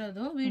ತೋರಿಸ್ತಾ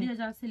ಇರೋದು, ವಿಡಿಯೋ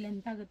ಜಾಸ್ತಿ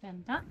ಲೆಂತ್ ಆಗುತ್ತೆ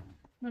ಅಂತ.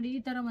 ನೋಡಿ ಈ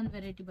ತರ ಒಂದ್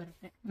ವೆರೈಟಿ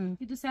ಬರುತ್ತೆ.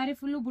 ಇದು ಸ್ಯಾರಿ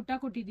ಫುಲ್ ಬುಟ್ಟ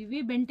ಕೊಟ್ಟಿದೀವಿ,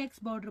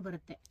 ಬೆಂಟೆಕ್ಸ್ ಬಾರ್ಡರ್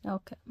ಬರುತ್ತೆ.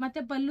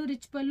 ಮತ್ತೆ ಪಲ್ಲು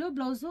ರಿಚ್ ಪಲ್ಲು,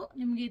 ಬ್ಲೌಸ್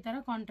ನಿಮ್ಗೆ ಈ ತರ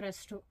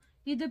ಕಾಂಟ್ರಾಸ್ಟ್.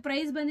 ಇದು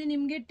ಪ್ರೈಸ್ ಬಂದು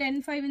ನಿಮ್ಗೆ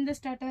 10-5 ಇಂದ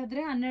ಸ್ಟಾರ್ಟ್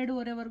ಆದ್ರೆ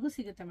 12,500 ವರೆಗೂ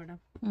ಸಿಗುತ್ತೆ ಮೇಡಮ್.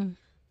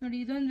 ನೋಡಿ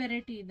ಇದೊಂದು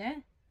ವೆರೈಟಿ ಇದೆ.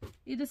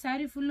 ಇದು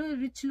ಸ್ಯಾರಿ ಫುಲ್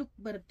ರಿಚ್ ಲುಕ್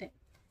ಬರುತ್ತೆ.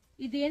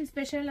 ಇದೇನ್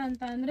ಸ್ಪೆಷಲ್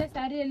ಅಂತ ಅಂದ್ರೆ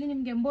ಸ್ಯಾರಿಯಲ್ಲಿ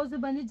ನಿಮ್ಗೆ ಎಂಬೋಸ್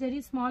ಬಂದು ಜರಿ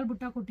ಸ್ಮಾಲ್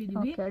ಬುಟ್ಟ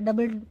ಕೊಟ್ಟಿದೀವಿ,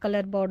 ಡಬಲ್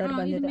ಕಲರ್ ಬಾರ್ಡರ್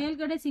ಬಂದಿದೆ.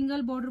 ಮೇಲ್ಗಡೆ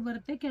ಸಿಂಗಲ್ ಬಾರ್ಡರ್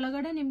ಬರುತ್ತೆ,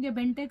 ಕೆಳಗಡೆ ನಿಮ್ಗೆ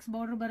ಬೆಂಟೆಕ್ಸ್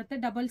ಬಾರ್ಡರ್ ಬರುತ್ತೆ,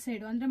 ಡಬಲ್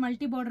ಸೈಡ್ ಅಂದ್ರೆ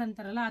ಮಲ್ಟಿ ಬಾರ್ಡರ್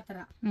ಅಂತಾರಲ್ಲ ಆ ತರ.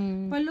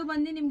 ಪಲ್ಲು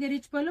ಬಂದು ನಿಮ್ಗೆ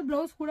ರಿಚ್ ಪಲ್ಲು,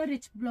 ಬ್ಲೌಸ್ ಕೂಡ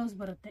ರಿಚ್ ಬ್ಲೌಸ್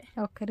ಬರುತ್ತೆ.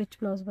 ರಿಚ್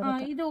ಬ್ಲೌಸ್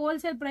ಬರುತ್ತೆ. ಇದು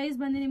ಹೋಲ್ಸೇಲ್ ಪ್ರೈಸ್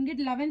ಬಂದು ನಿಮ್ಗೆ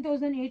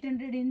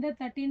 11,800 ಇಂದ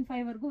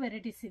 13,500 ವರೆಗೂ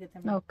ವೆರೈಟೀಸ್ ಸಿಗುತ್ತೆ.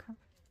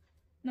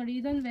 ನೋಡಿ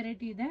ಇದೊಂದು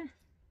ವೆರೈಟಿ ಇದೆ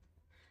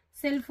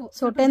ಸೆಲ್ಫ್.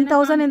 ಸೊ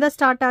 10,000 ಇಂದ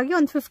ಸ್ಟಾರ್ಟ್ ಆಗಿ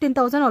ಒಂದು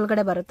 15,000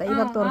 ಒಳಗಡೆ ಬರುತ್ತೆ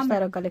ಇವಾಗ ತೋರಿಸ್ತಾ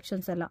ಇರೋ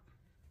ಕಲೆಕ್ಷನ್ಸ್ ಎಲ್ಲ.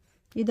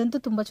 ಇದಂತೂ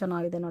ತುಂಬಾ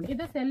ಚೆನ್ನಾಗಿದೆ ನೋಡಿ.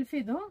 ಇದು ಸೆಲ್ಫ್.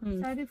 ಇದು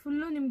ಸ್ಯಾರಿ ಫುಲ್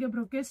ನಿಮ್ಗೆ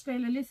ಬ್ರೊಕೆಟ್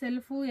ಸ್ಟೈಲ್ ಅಲ್ಲಿ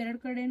ಸೆಲ್ಫ್, ಎರಡ್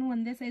ಕಡೆನೂ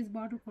ಒಂದೇ ಸೈಜ್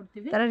ಬಾರ್ಡರ್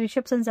ಕೊಡ್ತೀವಿ.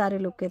 ರಿಸೆಪ್ಷನ್ ಸ್ಯಾರಿ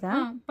ಲುಕ್ ಇದೆ.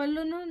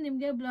 ಪಲ್ಲುನು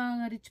ನಿಮ್ಗೆ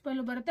ರಿಚ್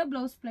ಪಲ್ಲು ಬರುತ್ತೆ,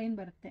 ಬ್ಲೌಸ್ ಪ್ಲೈನ್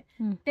ಬರುತ್ತೆ.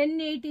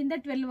 10-8 ಇಂದ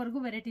 12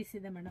 ವರೆಗೂ ವೆರೈಟೀಸ್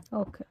ಇದೆ ಮೇಡಮ್.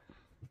 ಓಕೆ.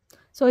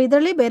 ಸೊ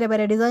ಇದರಲ್ಲಿ ಬೇರೆ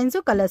ಬೇರೆ ಡಿಸೈನ್ಸ್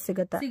ಕಲರ್ಸ್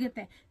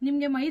ಸಿಗುತ್ತೆ.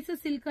 ನಿಮ್ಗೆ ಮೈಸೂರು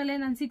ಸಿಲ್ಕ್ ಅಲ್ಲೇ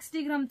ನಾನು 60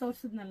 ಗ್ರಾಮ್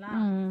ತೋರಿಸಿದ್ನಲ್ಲ,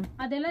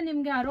 ಅದೆಲ್ಲ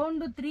ನಿಮ್ಗೆ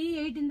ಅರೌಂಡ್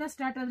 3-8 ಇಂದ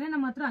ಸ್ಟಾರ್ಟ್ ಆದ್ರೆ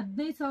ನಮ್ಮ ಹತ್ರ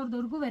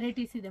 15,000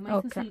 ವೆರೈಟೀಸ್ ಇದೆ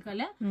ಮೈಸೂರು ಸಿಲ್ಕ್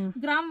ಅಲ್ಲೇ.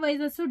 ಗ್ರಾಮ್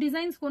ವೈಸಸ್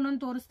ಡಿಸೈನ್ಸ್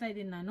ಒಂದೊಂದು ತೋರಿಸ್ತಾ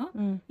ಇದೀನಿ ನಾನು.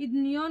 ಇದು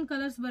ನಿಯಾನ್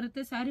ಕಲರ್ಸ್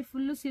ಬರುತ್ತೆ, ಸ್ಯಾರಿ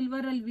ಫುಲ್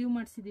ಸಿಲ್ವರ್ ಅಲ್ಲಿ ವ್ಯೂ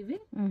ಮಾಡಿಸಿದೀವಿ.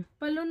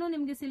 ಪಲ್ಲುನು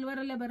ನಿಮ್ಗೆ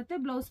ಸಿಲ್ವರ್ ಅಲ್ಲೇ ಬರುತ್ತೆ,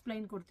 ಬ್ಲೌಸ್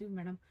ಪ್ಲೈನ್ ಕೊಡ್ತೀವಿ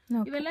ಮೇಡಮ್.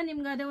 ಇವೆಲ್ಲ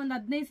ನಿಮ್ಗೆ ಅದೇ ಒಂದು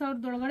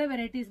 15,000 ಒಳಗಡೆ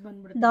ವೆರೈಟೀಸ್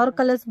ಬಂದ್ಬಿಡುತ್ತೆ. ಡಾರ್ಕ್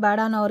ಕಲರ್ಸ್ ಬೇಡ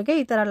ಅನ್ನೋರ್ಗೆ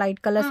ಈ ತರ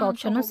ಲೈಟ್ ಕಲರ್ಸ್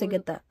ಆಪ್ಷನ್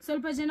ಸಿಗುತ್ತೆ.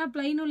 ಸ್ವಲ್ಪ ಜನ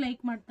ಪ್ಲೈನು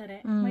ಲೈಕ್ ಮಾಡ್ತಾರೆ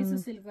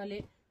ಮೈಸೂರು ಸಿಲ್ಕ್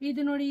ಅಲ್ಲಿ.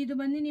 ಇದು ನೋಡಿ ಇದು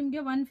ಬಂದು ನಿಮ್ಗೆ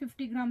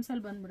 150 ಗ್ರಾಮ್ಸ್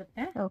ಅಲ್ಲಿ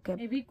ಬಂದ್ಬಿಡುತ್ತೆ.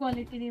 ಹೆವಿ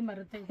ಕ್ವಾಲಿಟಿ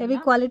ಬರುತ್ತೆ. ಹೆವಿ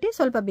ಕ್ವಾಲಿಟಿ,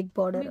 ಸ್ವಲ್ಪ ಬಿಗ್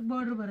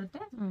ಬಾರ್ಡರ್ ಬರುತ್ತೆ.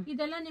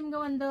 ಇದೆಲ್ಲ ನಿಮ್ಗೆ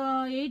ಒಂದು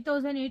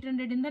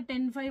 8,800 ಇಂದ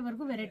 10,500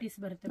 ವರೆಗೂ ವೆರೈಟೀಸ್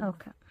ಬರುತ್ತೆ.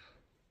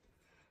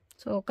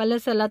 ಸೊ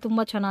ಕಲರ್ಸ್ ಎಲ್ಲ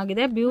ತುಂಬಾ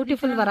ಚೆನ್ನಾಗಿದೆ,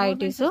 ಬ್ಯೂಟಿಫುಲ್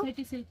ವೆರೈಟೀಸ್.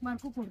 ಸಿಲ್ಕ್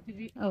ಮಾರ್ಕು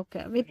ಕೊಡ್ತೀವಿ.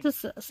 ಓಕೆ, ವಿತ್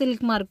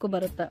ಸಿಲ್ಕ್ ಮಾರ್ಕು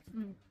ಬರುತ್ತೆ.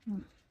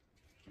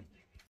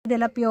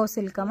 ಇದೆಲ್ಲ pure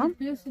silk ma'am?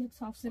 Pure silk,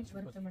 soft silk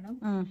ಬರುತ್ತೆ ಮೇಡಮ್.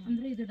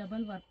 ಅಂದ್ರೆ ಇದು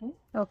double work.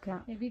 Okay,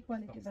 heavy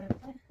quality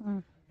ಬರುತ್ತೆ.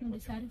 ನೋಡಿ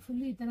ಸ್ಯಾರಿ ಫುಲ್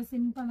ಈ ತರ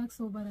ಸಿಂಪಲ್ ಆಗಿ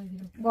ಸೋಬರ್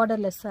ಆಗಿರುತ್ತೆ.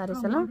 ಬಾರ್ಡರ್ಲೆಸ್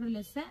ಸ್ಯಾರೀಸ್ ಅಲ್ಲ?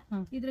 ಬಾರ್ಡರ್ಲೆಸ್.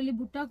 ಇದರಲ್ಲಿ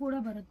ಬುಟ್ಟ ಕೂಡ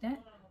ಬರುತ್ತೆ,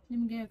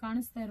 ನಿಮ್ಗೆ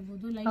ಕಾಣಿಸ್ತಾ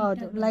ಇರಬಹುದು.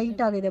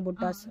 ಲೈಟ್ ಆಗಿದೆ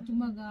ಬುಟ್ಟಾಸ್,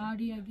 ತುಂಬಾ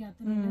ಗಾಡಿಯಾಗಿ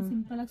ಆತರ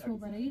ಸಿಂಪಲ್ ಆಗಿ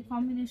ಸೋಬರ್ ಆಗಿ.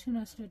 ಕಾಂಬಿನೇಷನ್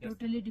ಅಷ್ಟೇ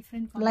totally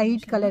different,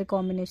 light colour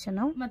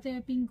combination. ಮತ್ತೆ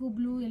ಪಿಂಕ್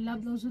ಬ್ಲೂ ಎಲ್ಲಾ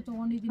ಬ್ಲೌಸ್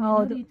ತಗೊಂಡಿದೀನಿ,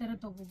 ಈ ತರ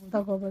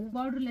ತಗೋಬಹುದು.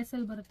 ಬಾರ್ಡರ್ ಲೆಸ್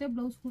ಅಲ್ಲಿ ಬರುತ್ತೆ,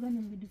 ಬ್ಲೌಸ್ ಕೂಡ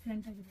ನಿಮ್ಗೆ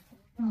ಡಿಫ್ರೆಂಟ್ ಆಗಿರುತ್ತೆ.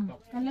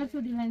 Colours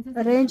designs.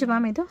 ರೇಂಜ್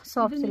ಮ್ಯಾಮ್ ಇದು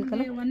ಸಾಫ್ಟ್ ಸಿಲ್ಕ್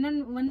ಅಲ್ಲಿ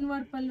ಒನ್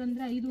ವರ್ಕ್ ಪಲ್ಲು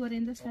ಅಂದ್ರೆ 5,500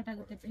 ಇಂದ ಸ್ಟಾರ್ಟ್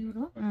ಆಗುತ್ತೆ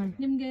ಪ್ಯೂರ್.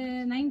 ನಿಮ್ಗೆ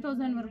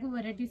 9,000 ವರೆಗೂ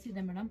ವೆರೈಟೀಸ್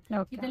ಇದೆ ಮೇಡಮ್.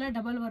 ಇದೆಲ್ಲ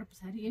ಡಬಲ್ ವರ್ಕ್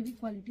ಸಾರಿ, heavy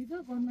quality.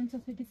 Government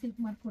society silk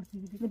mark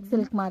ಕೊಡ್ತೀವಿ.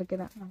 ಸಿಲ್ಕ್ ಮಾರ್ಕ್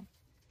ಇದೆ.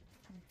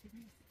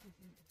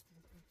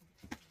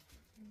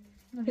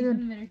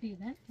 ವೆರೈಟಿ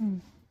ಇದೆ.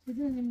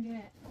 ಇದು ನಿಮ್ಗೆ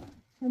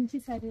ಕಂಚಿ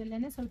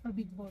ಸ್ಯಾರಿಯಲ್ಲೇನೆ ಸ್ವಲ್ಪ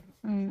ಬಿಗ್ ಬಾರ್ಡರ್.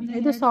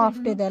 ಇದು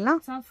ಸಾಫ್ಟ್ ಇದೆ ಅಲ್ಲ?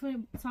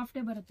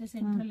 ಸಾಫ್ಟೇ ಬರುತ್ತೆ.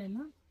 ಸೆಂಟ್ರಲ್ ಎಲ್ಲ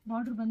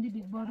ಬಾರ್ಡರ್ ಬಂದು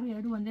ಬಿಗ್ ಬಾರ್ಡರ್,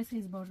 ಎರಡು ಒಂದೇ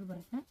ಸೈಜ್ ಬಾರ್ಡರ್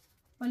ಬರುತ್ತೆ.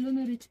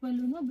 ಪಲ್ಲುನು ರಿಚ್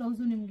ಪಲ್ಲುನು,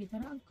 ಬ್ಲೌಸು ನಿಮ್ಗೆ ಈ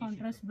ತರ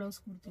ಕಾಂಟ್ರಾಸ್ಟ್ ಬ್ಲೌಸ್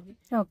ಕೊಡ್ತೀವಿ.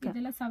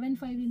 ಇದೆಲ್ಲ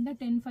 7,500 ಇಂದ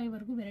 10,500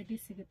 ವರೆಗೂ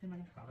ವೆರೈಟೀಸ್ ಸಿಗುತ್ತೆ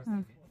ಮೇಡಮ್.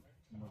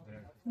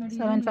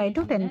 7,500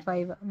 to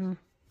 10,500.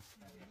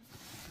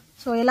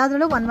 ಸೊ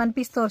ಎಲ್ಲಾದ್ರಲ್ಲೂ ಒಂದ್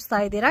ಪೀಸ್ ತೋರಿಸ್ತಾ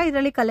ಇದ್ದೀರಾ,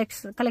 ಇದರಲ್ಲಿ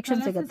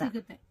ಕಲೆಕ್ಷನ್ ಸಿಗುತ್ತೆ.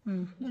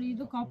 ನೋಡಿ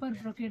ಇದು ಕಾಪರ್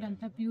ಬ್ರೊಕೇಡ್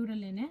ಅಂತ ಪ್ಯೂರ್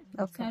ಅಲ್ಲೇನೆ.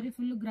 ಸ್ಯಾರಿ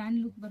ಫುಲ್ ಗ್ರ್ಯಾಂಡ್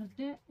ಲುಕ್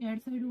ಬರುತ್ತೆ. 2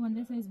 ಸೈಡ್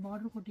ಒಂದೇ ಸೈಜ್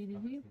ಬಾರ್ಡರ್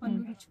ಕೊಟ್ಟಿದೀವಿ. ಪಲ್ಲು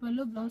ರಿಚ್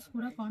ಪಲ್ಲು, ಬ್ಲೌಸ್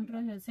ಕೂಡ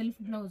ಕಾಂಟ್ರಾಸ್ಟ್ ಸೆಲ್ಫ್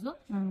ಬ್ಲೌಸ್.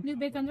 ನೀವು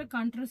ಬೇಕಂದ್ರೆ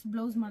ಕಾಂಟ್ರಾಸ್ಟ್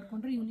ಬ್ಲೌಸ್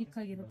ಮಾಡ್ಕೊಂಡ್ರೆ ಯೂನಿಕ್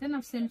ಆಗಿರುತ್ತೆ.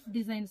 ನಾವು ಸೆಲ್ಫ್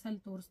ಡಿಸೈನ್ಸ್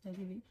ಅಲ್ಲಿ ತೋರಿಸ್ತಾ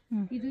ಇದೀವಿ.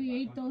 ಇದು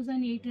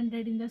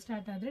 8,800 ಇಂದ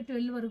ಸ್ಟಾರ್ಟ್ ಆದ್ರೆ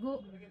 12 ವರೆಗೂ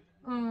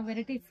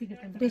ವೆರೈಟೀಸ್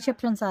ಸಿಗುತ್ತೆ.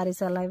 ರಿಸೆಪ್ಷನ್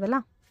ಸ್ಯಾರೀಸ್ ಅಲ್ಲ ಇವೆಲ್ಲ?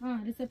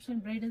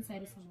 Reception bridal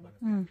saris.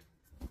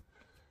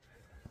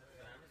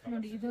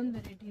 ನೋಡಿ ಇದೊಂದು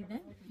ವೆರೈಟಿ ಇದೆ.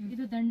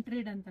 ಇದು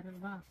ದಂಟ್ರೇಡ್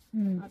ಅಂತಾರಲ್ವಾ,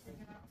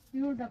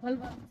 ಇದು ಡಬಲ್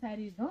ವರ್ಕ್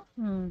ಸ್ಯಾರಿ. ಇದು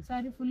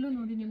ಸ್ಯಾರಿ ಫುಲ್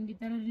ನೋಡಿ ನಿಮ್ಗೆ ಈ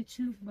ತರ ರಿಚ್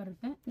ಲುಕ್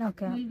ಬರುತ್ತೆ.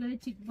 ಮೇಲ್ಗಡೆ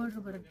ಚಿಕ್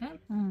ಬಾರ್ಡರ್ ಬರುತ್ತೆ.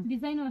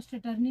 ಡಿಸೈನ್ ಅಷ್ಟೇ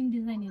ಟರ್ನಿಂಗ್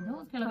ಡಿಸೈನ್. ಇದು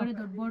ಕೆಳಗಡೆ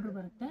ದೊಡ್ಡ ಬಾರ್ಡರ್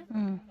ಬರುತ್ತೆ.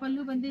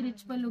 ಪಲ್ಲು ಬಂದು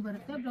ರಿಚ್ ಪಲ್ಲು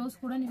ಬರುತ್ತೆ. ಬ್ಲೌಸ್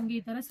ಕೂಡ ನಿಮ್ಗೆ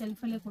ಈ ತರ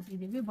ಸೆಲ್ಫ್ ಅಲ್ಲೇ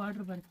ಕೊಟ್ಟಿದೀವಿ,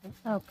 ಬಾರ್ಡರ್ ಬರುತ್ತೆ.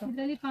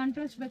 ಇದರಲ್ಲಿ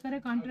ಕಾಂಟ್ರಾಸ್ಟ್ ಬೇಕಾದ್ರೆ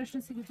ಕಾಂಟ್ರಾಸ್ಟ್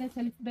ಸಿಗುತ್ತೆ,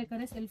 ಸೆಲ್ಫ್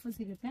ಬೇಕಾದ್ರೆ ಸೆಲ್ಫ್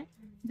ಸಿಗುತ್ತೆ.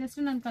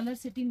 ಜಸ್ಟ್ ನಾನು ಕಲರ್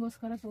ಸೆಟ್ಟಿಂಗ್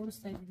ಗೋಸ್ಕರ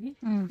ತೋರಿಸ್ತಾ ಇದೀನಿ.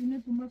 ಇನ್ನು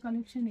ತುಂಬಾ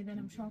ಕಲೆಕ್ಷನ್ ಇದೆ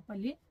ನಮ್ಮ ಶಾಪ್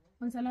ಅಲ್ಲಿ.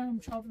 ಒಂದ್ಸಲ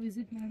ನಮ್ಮ ಶಾಪ್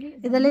ವಿಸಿಟ್ ಮಾಡಿ.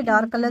 ಇದರಲ್ಲಿ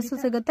ಡಾರ್ಕ್ ಕಲರ್ಸ್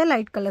ಸಿಗುತ್ತೆ,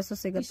 ಲೈಟ್ ಕಲರ್ಸ್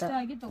ಸಿಗುತ್ತೆ.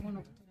 ಆಗಿ ತಗೊಂಡು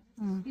ಹೋಗ್ತಾರೆ.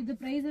 ಇದು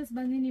ಪ್ರೈಸಸ್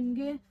ಬಂದು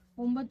ನಿಮ್ಗೆ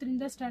 9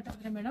 ರಿಂದ ಸ್ಟಾರ್ಟ್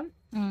ಆದ್ರೆ ಮೇಡಮ್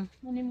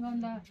ನಿಮ್ಗೆ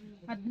ಒಂದು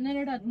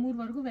 12-13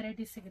 ವರೆಗೂ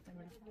ವೆರೈಟೀಸ್ ಸಿಗುತ್ತೆ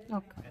ಮೇಡಮ್.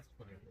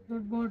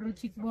 ದೊಡ್ಡ ಬಾರ್ಡ್ರು,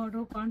 ಚಿಕ್ಕ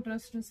ಬಾರ್ಡ್ರು,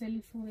 ಕಾಂಟ್ರಾಸ್ಟ್,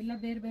 ಸೆಲ್ಫ್ ಎಲ್ಲ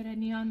ಬೇರೆ ಬೇರೆ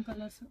ನಿಯಾನ್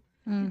ಕಲರ್ಸ್,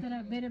 ಈ ತರ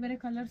ಬೇರೆ ಬೇರೆ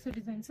ಕಲರ್ಸ್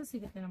ಡಿಸೈನ್ಸ್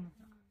ಸಿಗುತ್ತೆ ನಮ್ಮ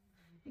ಹತ್ರ.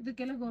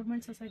 ಇದಕ್ಕೆಲ್ಲ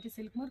ಗೌರ್ಮೆಂಟ್ ಸೊಸೈಟಿ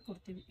ಸಿಲ್ಕ್ ಮಾರ್ಕ್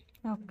ಕೊಡ್ತೀವಿ.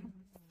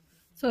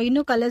 ಸೊ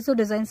ಇನ್ನು ಕಲರ್ಸು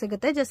ಡಿಸೈನ್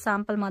ಸಿಗುತ್ತೆ, ಜಸ್ಟ್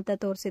ಸ್ಯಾಂಪಲ್ ಮಾತ್ರ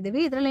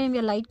ತೋರಿಸಿದೀವಿ. ಇದರಲ್ಲಿ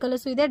ನಿಮಗೆ ಲೈಟ್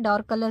ಕಲರ್ಸು ಇದೆ,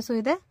 ಡಾರ್ಕ್ ಕಲರ್ಸು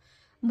ಇದೆ,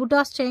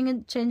 ಬುಟಾಸ್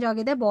ಚೇಂಜ್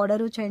ಆಗಿದೆ,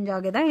 ಬಾರ್ಡರು ಚೇಂಜ್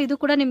ಆಗಿದೆ. ಇದು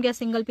ಕೂಡ ನಿಮಗೆ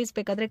ಸಿಂಗಲ್ ಪೀಸ್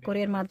ಬೇಕಾದ್ರೆ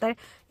ಕೊರಿಯರ್ ಮಾಡ್ತಾರೆ.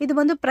 ಇದು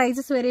ಬಂದು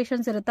ಪ್ರೈಸಸ್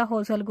ವೇರಿಯೇಷನ್ಸ್ ಇರುತ್ತಾ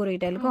ಹೋಲ್ಸೇಲ್ಗೂ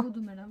ರಿಟೇಲ್ಗೂ?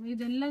 ಹೌದು ಮೇಡಮ್,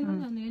 ಇದೆಲ್ಲ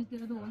ನಾನು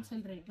ಹೇಳ್ತಿರೋದು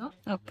ಹೋಲ್ಸೇಲ್ ರೇಟ್.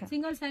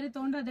 ಸಿಂಗಲ್ ಸ್ಯಾರಿ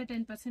ತಗೊಂಡ್ರೆ ಅದೇ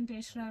 10%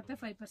 ಎಕ್ಸ್ಟ್ರಾ ಆಗುತ್ತೆ,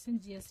 5%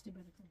 GST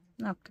ಬರುತ್ತೆ.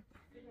 ಓಕೆ,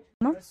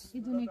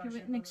 ಇದು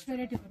ನೆಕ್ಸ್ಟ್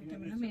ವೆರೈಟಿ ಬರುತ್ತೆ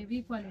ಮೇಡಮ್,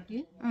 ಹೆವಿ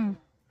ಕ್ವಾಲಿಟಿ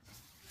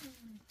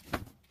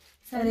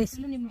ಸ್ಯಾರೀಸ್.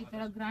 ನಿಮ್ಗೆ ಈ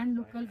ತರ ಗ್ರ್ಯಾಂಡ್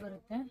ಲುಕ್ ಅಲ್ಲಿ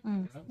ಬರುತ್ತೆ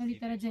ನೋಡಿ. ಈ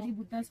ತರ ಜರಿ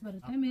ಬುಟ್ಟಾಸ್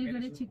ಬರುತ್ತೆ,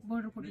 ಮೇಲ್ಗಡೆ ಚಿಕ್ಕ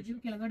ಬಾರ್ಡರ್ ಕೊಟ್ಟಿದ್ದೀವಿ,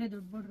 ಕೆಳಗಡೆ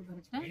ದೊಡ್ಡ ಬಾರ್ಡರ್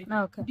ಬರುತ್ತೆ.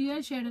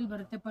 ಡ್ಯೂಯಲ್ ಶೇಡ್ ಅಲ್ಲಿ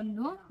ಬರುತ್ತೆ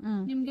ಪಲ್ಲು.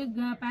 ನಿಮ್ಗೆ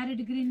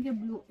ಪ್ಯಾರೆಟ್ ಗ್ರೀನ್ ಗೆ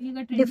ಬ್ಲೂ,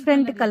 ಈಗ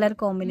ಡಿಫರೆಂಟ್ ಕಲರ್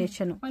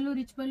ಕಾಂಬಿನೇಷನ್. ಪಲ್ಲು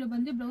ರಿಚ್ ಪಲ್ಲು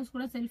ಬಂದು ಬ್ಲೌಸ್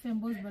ಕೂಡ ಸೆಲ್ಫ್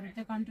ಎಂಬೋಸ್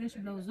ಬರುತ್ತೆ, ಕಾಂಟ್ರಾಸ್ಟ್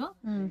ಬ್ಲೌಸ್.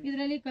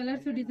 ಇದರಲ್ಲಿ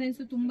ಕಲರ್ಸ್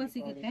ಡಿಸೈನ್ಸ್ ತುಂಬಾ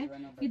ಸಿಗುತ್ತೆ.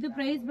 ಇದು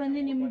ಪ್ರೈಸ್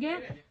ಬಂದು ನಿಮ್ಗೆ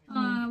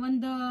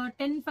ಒಂದು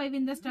 10-5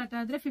 ಇಂದ ಸ್ಟಾರ್ಟ್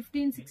ಆದ್ರೆ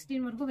 15-16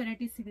 ವರೆಗೂ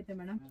ವೆರೈಟೀಸ್ ಸಿಗುತ್ತೆ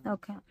ಮೇಡಮ್.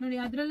 ನೋಡಿ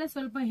ಅದ್ರಲ್ಲೇ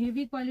ಸ್ವಲ್ಪ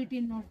ಹೆವಿ ಕ್ವಾಲಿಟಿ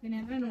ನೋಡ್ತೀನಿ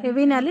ಅಂದ್ರೆ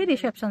ಹೆವಿನಲ್ಲಿ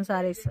ರಿಸೆಪ್ಷನ್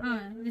ಸ್ಯಾರೀಸ್.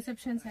 ರಿಸೆಪ್ಷನ್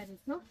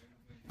ಸ್ಯಾರೀಸ್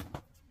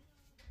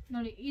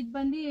ನೋಡಿ. ಇದು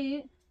ಬಂದು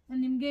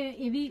ನಿಮ್ಗೆ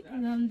ಹೆವಿ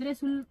ಅಂದ್ರೆ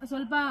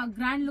ಸ್ವಲ್ಪ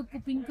ಗ್ರ್ಯಾಂಡ್ ಲುಕ್,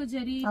 ಪಿಂಕ್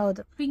ಜರಿ,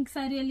 ಪಿಂಕ್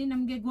ಸ್ಯಾರಿಯಲ್ಲಿ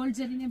ನಮ್ಗೆ ಗೋಲ್ಡ್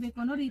ಜರಿನೇ ಬೇಕು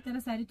ಅನ್ನೋರು ಈ ತರ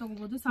ಸ್ಯಾರಿ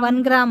ತಗೋಬಹುದು.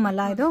 1 ಗ್ರಾಮ್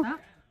ಅಲ್ಲ ಇದು.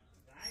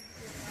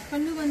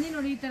 ಪಲ್ಲು ಬಂದು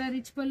ನೋಡಿ ಈ ತರ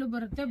ರಿಚ್ ಪಲ್ಲು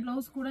ಬರುತ್ತೆ,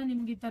 ಬ್ಲೌಸ್ ಕೂಡ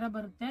ನಿಮ್ಗೆ ಈ ತರ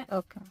ಬರುತ್ತೆ.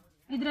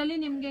 ಇದರಲ್ಲಿ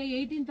ನಿಮ್ಗೆ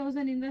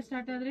 18,000 ಇಂದ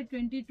ಸ್ಟಾರ್ಟ್ ಆದ್ರೆ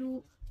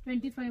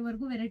 22-25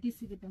 ವರೆಗೂ ವೆರೈಟೀಸ್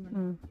ಸಿಗುತ್ತೆ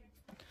ಮೇಡಮ್.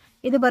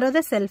 ಇದು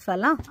ಬರೋದೇ ಸೆಲ್ಫ್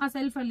ಅಲ್ಲ? ಆ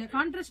ಸೆಲ್ಫ್ ಅಲ್ಲಿ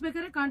ಕಾಂಟ್ರಾಸ್ಟ್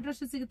ಬೇಕಾದ್ರೆ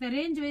ಕಾಂಟ್ರಾಸ್ಟ್ ಸಿಗುತ್ತೆ.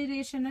 ರೇಂಜ್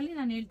ವೇರಿಯೇಷನ್ ಅಲ್ಲಿ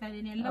ನಾನು ಹೇಳ್ತಾ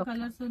ಇದ್ದೀನಿ, ಎಲ್ಲ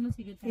ಕಲರ್ಸ್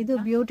ಸಿಗುತ್ತೆ. ಇದು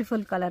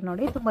ಬ್ಯೂಟಿಫುಲ್ ಕಲರ್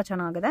ನೋಡಿ, ತುಂಬಾ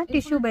ಚೆನ್ನಾಗಿದೆ.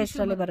 ಟಿಶ್ಯೂ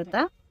ಬೇಸ್ಡ್ ಅಲ್ಲಿ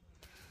ಬರುತ್ತೆ.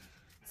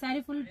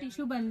 ಸ್ಯಾರಿ ಫುಲ್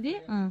ಟಿಶ್ಯೂ ಬಂದಿ,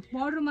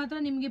 ಬಾರ್ಡರ್ ಮಾತ್ರ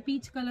ನಿಮ್ಗೆ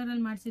ಪೀಚ್ ಕಲರ್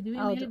ಅಲ್ಲಿ ಮಾಡಿಸಿದ್ವಿ.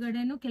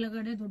 ಮೇಲ್ಗಡೆನು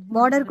ಕೆಳಗಡೆ ದೊಡ್ಡ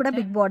ಬಾರ್ಡರ್ ಕೂಡ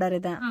ಬಿಗ್ ಬಾರ್ಡರ್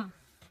ಇದೆ.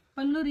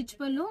 ಪಲ್ಲು ರಿಚ್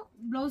ಪಲ್ಲು,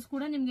 ಬ್ಲೌಸ್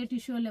ಕೂಡ ನಿಮ್ಗೆ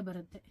ಟಿಶ್ಯೂ ಅಲ್ಲೇ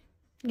ಬರುತ್ತೆ.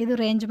 ಇದು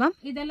ರೇಂಜ್ ಮ್ಯಾಮ್?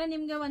 ಇದೆಲ್ಲ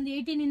ನಿಮ್ಗೆ ಒಂದು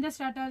 18 ಇಂದ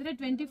ಸ್ಟಾರ್ಟ್ ಆದ್ರೆ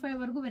 25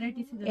 ವರೆಗೂ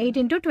ವೆರೈಟೀಸ್ ಇದೆ.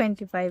 18 to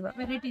 25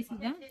 ವೆರೈಟೀಸ್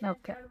ಇದೆ.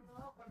 ಓಕೆ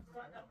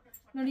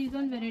ನೋಡಿ,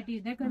 ಇದೊಂದು ವೆರೈಟಿ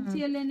ಇದೆ.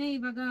 ಕಂಚಿಯಲ್ಲೇನೆ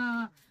ಇವಾಗ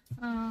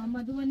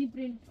ಮಧುವನಿ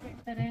ಪ್ರಿಂಟ್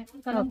ಹೇಳ್ತಾರೆ,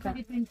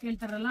 ಕಲಂಕಾರಿ ಪ್ರಿಂಟ್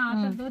ಹೇಳ್ತಾರಲ್ಲ, ಆ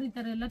ತರದವ್ರು ಈ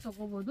ತರ ಎಲ್ಲ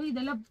ತಗೋಬಹುದು.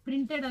 ಇದೆಲ್ಲ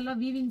ಪ್ರಿಂಟೆಡ್ ಅಲ್ಲ,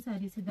 ವೀವಿಂಗ್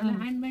ಸ್ಯಾರೀಸ್, ಇದೆಲ್ಲ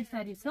ಹ್ಯಾಂಡ್ ಮೇಡ್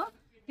ಸ್ಯಾರೀಸ್.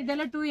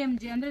 ಇದೆಲ್ಲ 2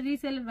 mg ಅಂದ್ರೆ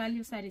ರೀಸೇಲ್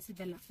ವ್ಯಾಲ್ಯೂ ಸ್ಯಾರೀಸ್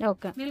ಇದೆಲ್ಲ.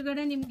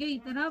 ಮೇಲ್ಗಡೆ ನಿಮ್ಗೆ ಈ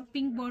ತರ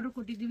ಪಿಂಕ್ ಬಾರ್ಡರ್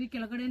ಕೊಟ್ಟಿದೀವಿ,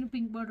 ಕೆಳಗಡೆನು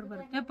ಪಿಂಕ್ ಬಾರ್ಡರ್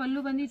ಬರುತ್ತೆ.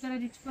 ಪಲ್ಲು ಬಂದು ಈ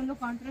ತರ ರಿಚ್ ಪಲ್ಲು,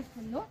 ಕಾಂಟ್ರಾಸ್ಟ್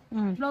ಪಲ್ಲು,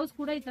 ಬ್ಲೌಸ್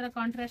ಕೂಡ ಈ ತರ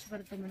ಕಾಂಟ್ರಾಸ್ಟ್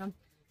ಬರುತ್ತೆ ಮೇಡಮ್.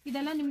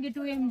 ಇದೆಲ್ಲ ನಿಮ್ಗೆ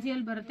 2 mg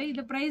ಅಲ್ಲಿ ಬರುತ್ತೆ.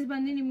 ಇದು ಪ್ರೈಸ್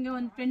ಬಂದು ನಿಮ್ಗೆ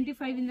ಒಂದು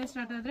 25 ಇಂದ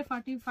ಸ್ಟಾರ್ಟ್ ಆದ್ರೆ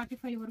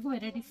 40-45 ವರೆಗೂ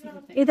ವೆರೈಟೀಸ್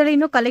ಸಿಗುತ್ತೆ. ಇದರಲ್ಲಿ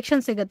ಇನ್ನೂ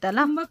ಕಲೆಕ್ಷನ್ ಸಿಗುತ್ತಲ್ಲ?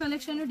 ತುಂಬಾ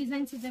ಕಲೆಕ್ಷನ್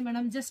ಡಿಸೈನ್ಸ್ ಇದೆ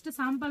ಮೇಡಮ್. ಜಸ್ಟ್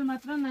ಸ್ಯಾಂಪಲ್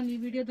ಮಾತ್ರ ನಾನು ಈ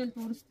ವಿಡಿಯೋದಲ್ಲಿ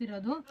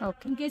ತೋರಿಸ್ತಿರೋದು.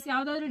 ಇನ್ ಕೇಸ್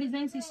ಯಾವ್ದಾದ್ರು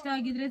ಡಿಸೈನ್ಸ್ ಇಷ್ಟ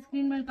ಆಗಿದ್ರೆ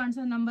ಸ್ಕ್ರೀನ್ ಮೇಲೆ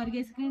ಕಾಣಿಸೋ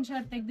ನಂಬರ್ಗೆ ಸ್ಕ್ರೀನ್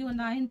ಶಾಟ್ ತೆಗೆದು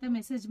ಒಂದು ಹಾಯ್ ಅಂತ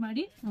ಮೆಸೇಜ್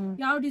ಮಾಡಿ.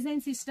 ಯಾವ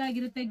ಡಿಸೈನ್ಸ್ ಇಷ್ಟ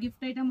ಆಗಿರುತ್ತೆ,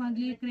 ಗಿಫ್ಟ್ ಐಟಮ್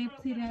ಆಗ್ಲಿ, ಕ್ರೇಪ್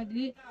ಸೀರೆ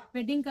ಆಗ್ಲಿ,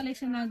 ವೆಡ್ಡಿಂಗ್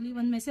ಕಲೆಕ್ಷನ್ ಆಗ್ಲಿ,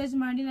 ಒಂದು ಮೆಸೇಜ್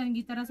ಮಾಡಿ ನನಗೆ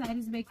ಈ ತರ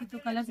ಸ್ಯಾರೀಸ್ ಬೇಕಿತ್ತು,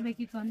 ಕಲರ್ಸ್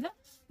ಬೇಕಿತ್ತು ಅಂದ್ರೆ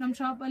ನಮ್ಮ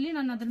ಶಾಪ್ ಅಲ್ಲಿ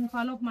ನಾನು ಅದನ್ನ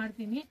ಫಾಲೋ ಅಪ್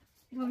ಮಾಡ್ತೀನಿ.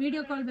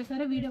 ವಿಡಿಯೋ ಕಾಲ್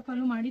ಬೇಕಾದ್ರೆ ವಿಡಿಯೋ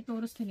ಕಾಲ್ ಮಾಡಿ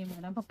ತೋರಿಸ್ತೀನಿ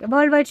madam.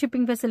 World wide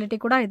shipping facility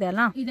ಕೂಡ ಇದೆ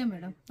ಅಲ್ಲ? ಇದೆ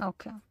ಮೇಡಮ್.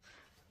 ಓಕೆ.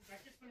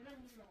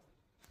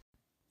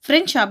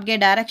 ಫ್ರೆಂಡ್ ಶಾಪ್ಗೆ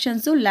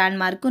ಡೈರೆಕ್ಷನ್ಸು ಲ್ಯಾಂಡ್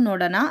ಮಾರ್ಕು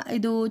ನೋಡೋಣ.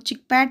 ಇದು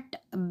Chickpet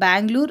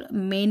Bangalore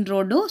main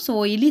road. So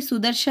ಇಲ್ಲಿ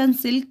ಸುದರ್ಶನ್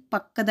ಸಿಲ್ಕ್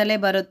ಪಕ್ಕದಲ್ಲೇ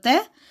ಬರುತ್ತೆ.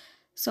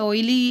 ಸೊ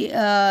ಇಲ್ಲಿ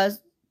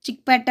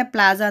ಚಿಕ್ಪೇಟೆ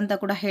ಪ್ಲಾಜಾ ಅಂತ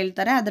ಕೂಡ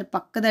ಹೇಳ್ತಾರೆ. ಅದ್ರ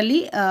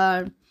ಪಕ್ಕದಲ್ಲಿ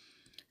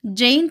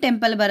ಜೈನ್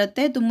ಟೆಂಪಲ್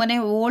ಬರುತ್ತೆ. ತುಂಬಾ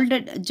ಓಲ್ಡ್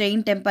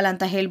ಜೈನ್ ಟೆಂಪಲ್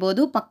ಅಂತ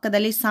ಹೇಳ್ಬೋದು.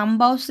 ಪಕ್ಕದಲ್ಲಿ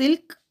ಸಂಭವ್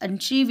silk and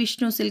Shri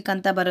Vishnu silk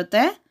ಅಂತ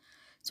ಬರುತ್ತೆ.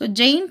 ಸೊ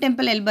ಜೈನ್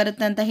ಟೆಂಪಲ್ ಎಲ್ಲಿ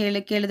ಬರುತ್ತೆ ಅಂತ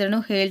ಕೇಳಿದ್ರೂ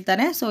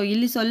ಹೇಳ್ತಾರೆ. ಸೊ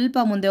ಇಲ್ಲಿ ಸ್ವಲ್ಪ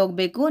ಮುಂದೆ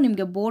ಹೋಗಬೇಕು,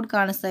 ನಿಮಗೆ ಬೋರ್ಡ್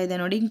ಕಾಣಿಸ್ತಾ ಇದೆ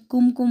ನೋಡಿ,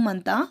 ಕುಮ್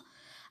ಅಂತ.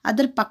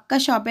 ಅದ್ರ ಪಕ್ಕ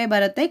ಶಾಪೇ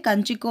ಬರುತ್ತೆ,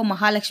 ಕಂಚಿಕೋ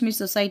ಮಹಾಲಕ್ಷ್ಮಿ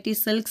ಸೊಸೈಟಿ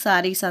ಸಿಲ್ಕ್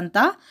ಸ್ಯಾರೀಸ್ ಅಂತ.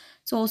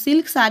 ಸೊ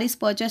ಸಿಲ್ಕ್ ಸ್ಯಾರೀಸ್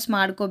ಪರ್ಚೇಸ್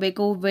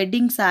ಮಾಡ್ಕೋಬೇಕು,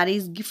 wedding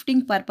saris,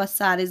 gifting purpose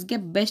ಸ್ಯಾರೀಸ್ಗೆ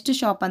best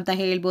shop ಅಂತ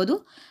ಹೇಳ್ಬೋದು.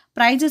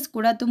 ಪ್ರೈಸಸ್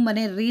ಕೂಡ ತುಂಬಾ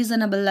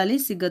ರೀಸನಬಲ್ ಅಲ್ಲಿ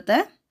ಸಿಗುತ್ತೆ.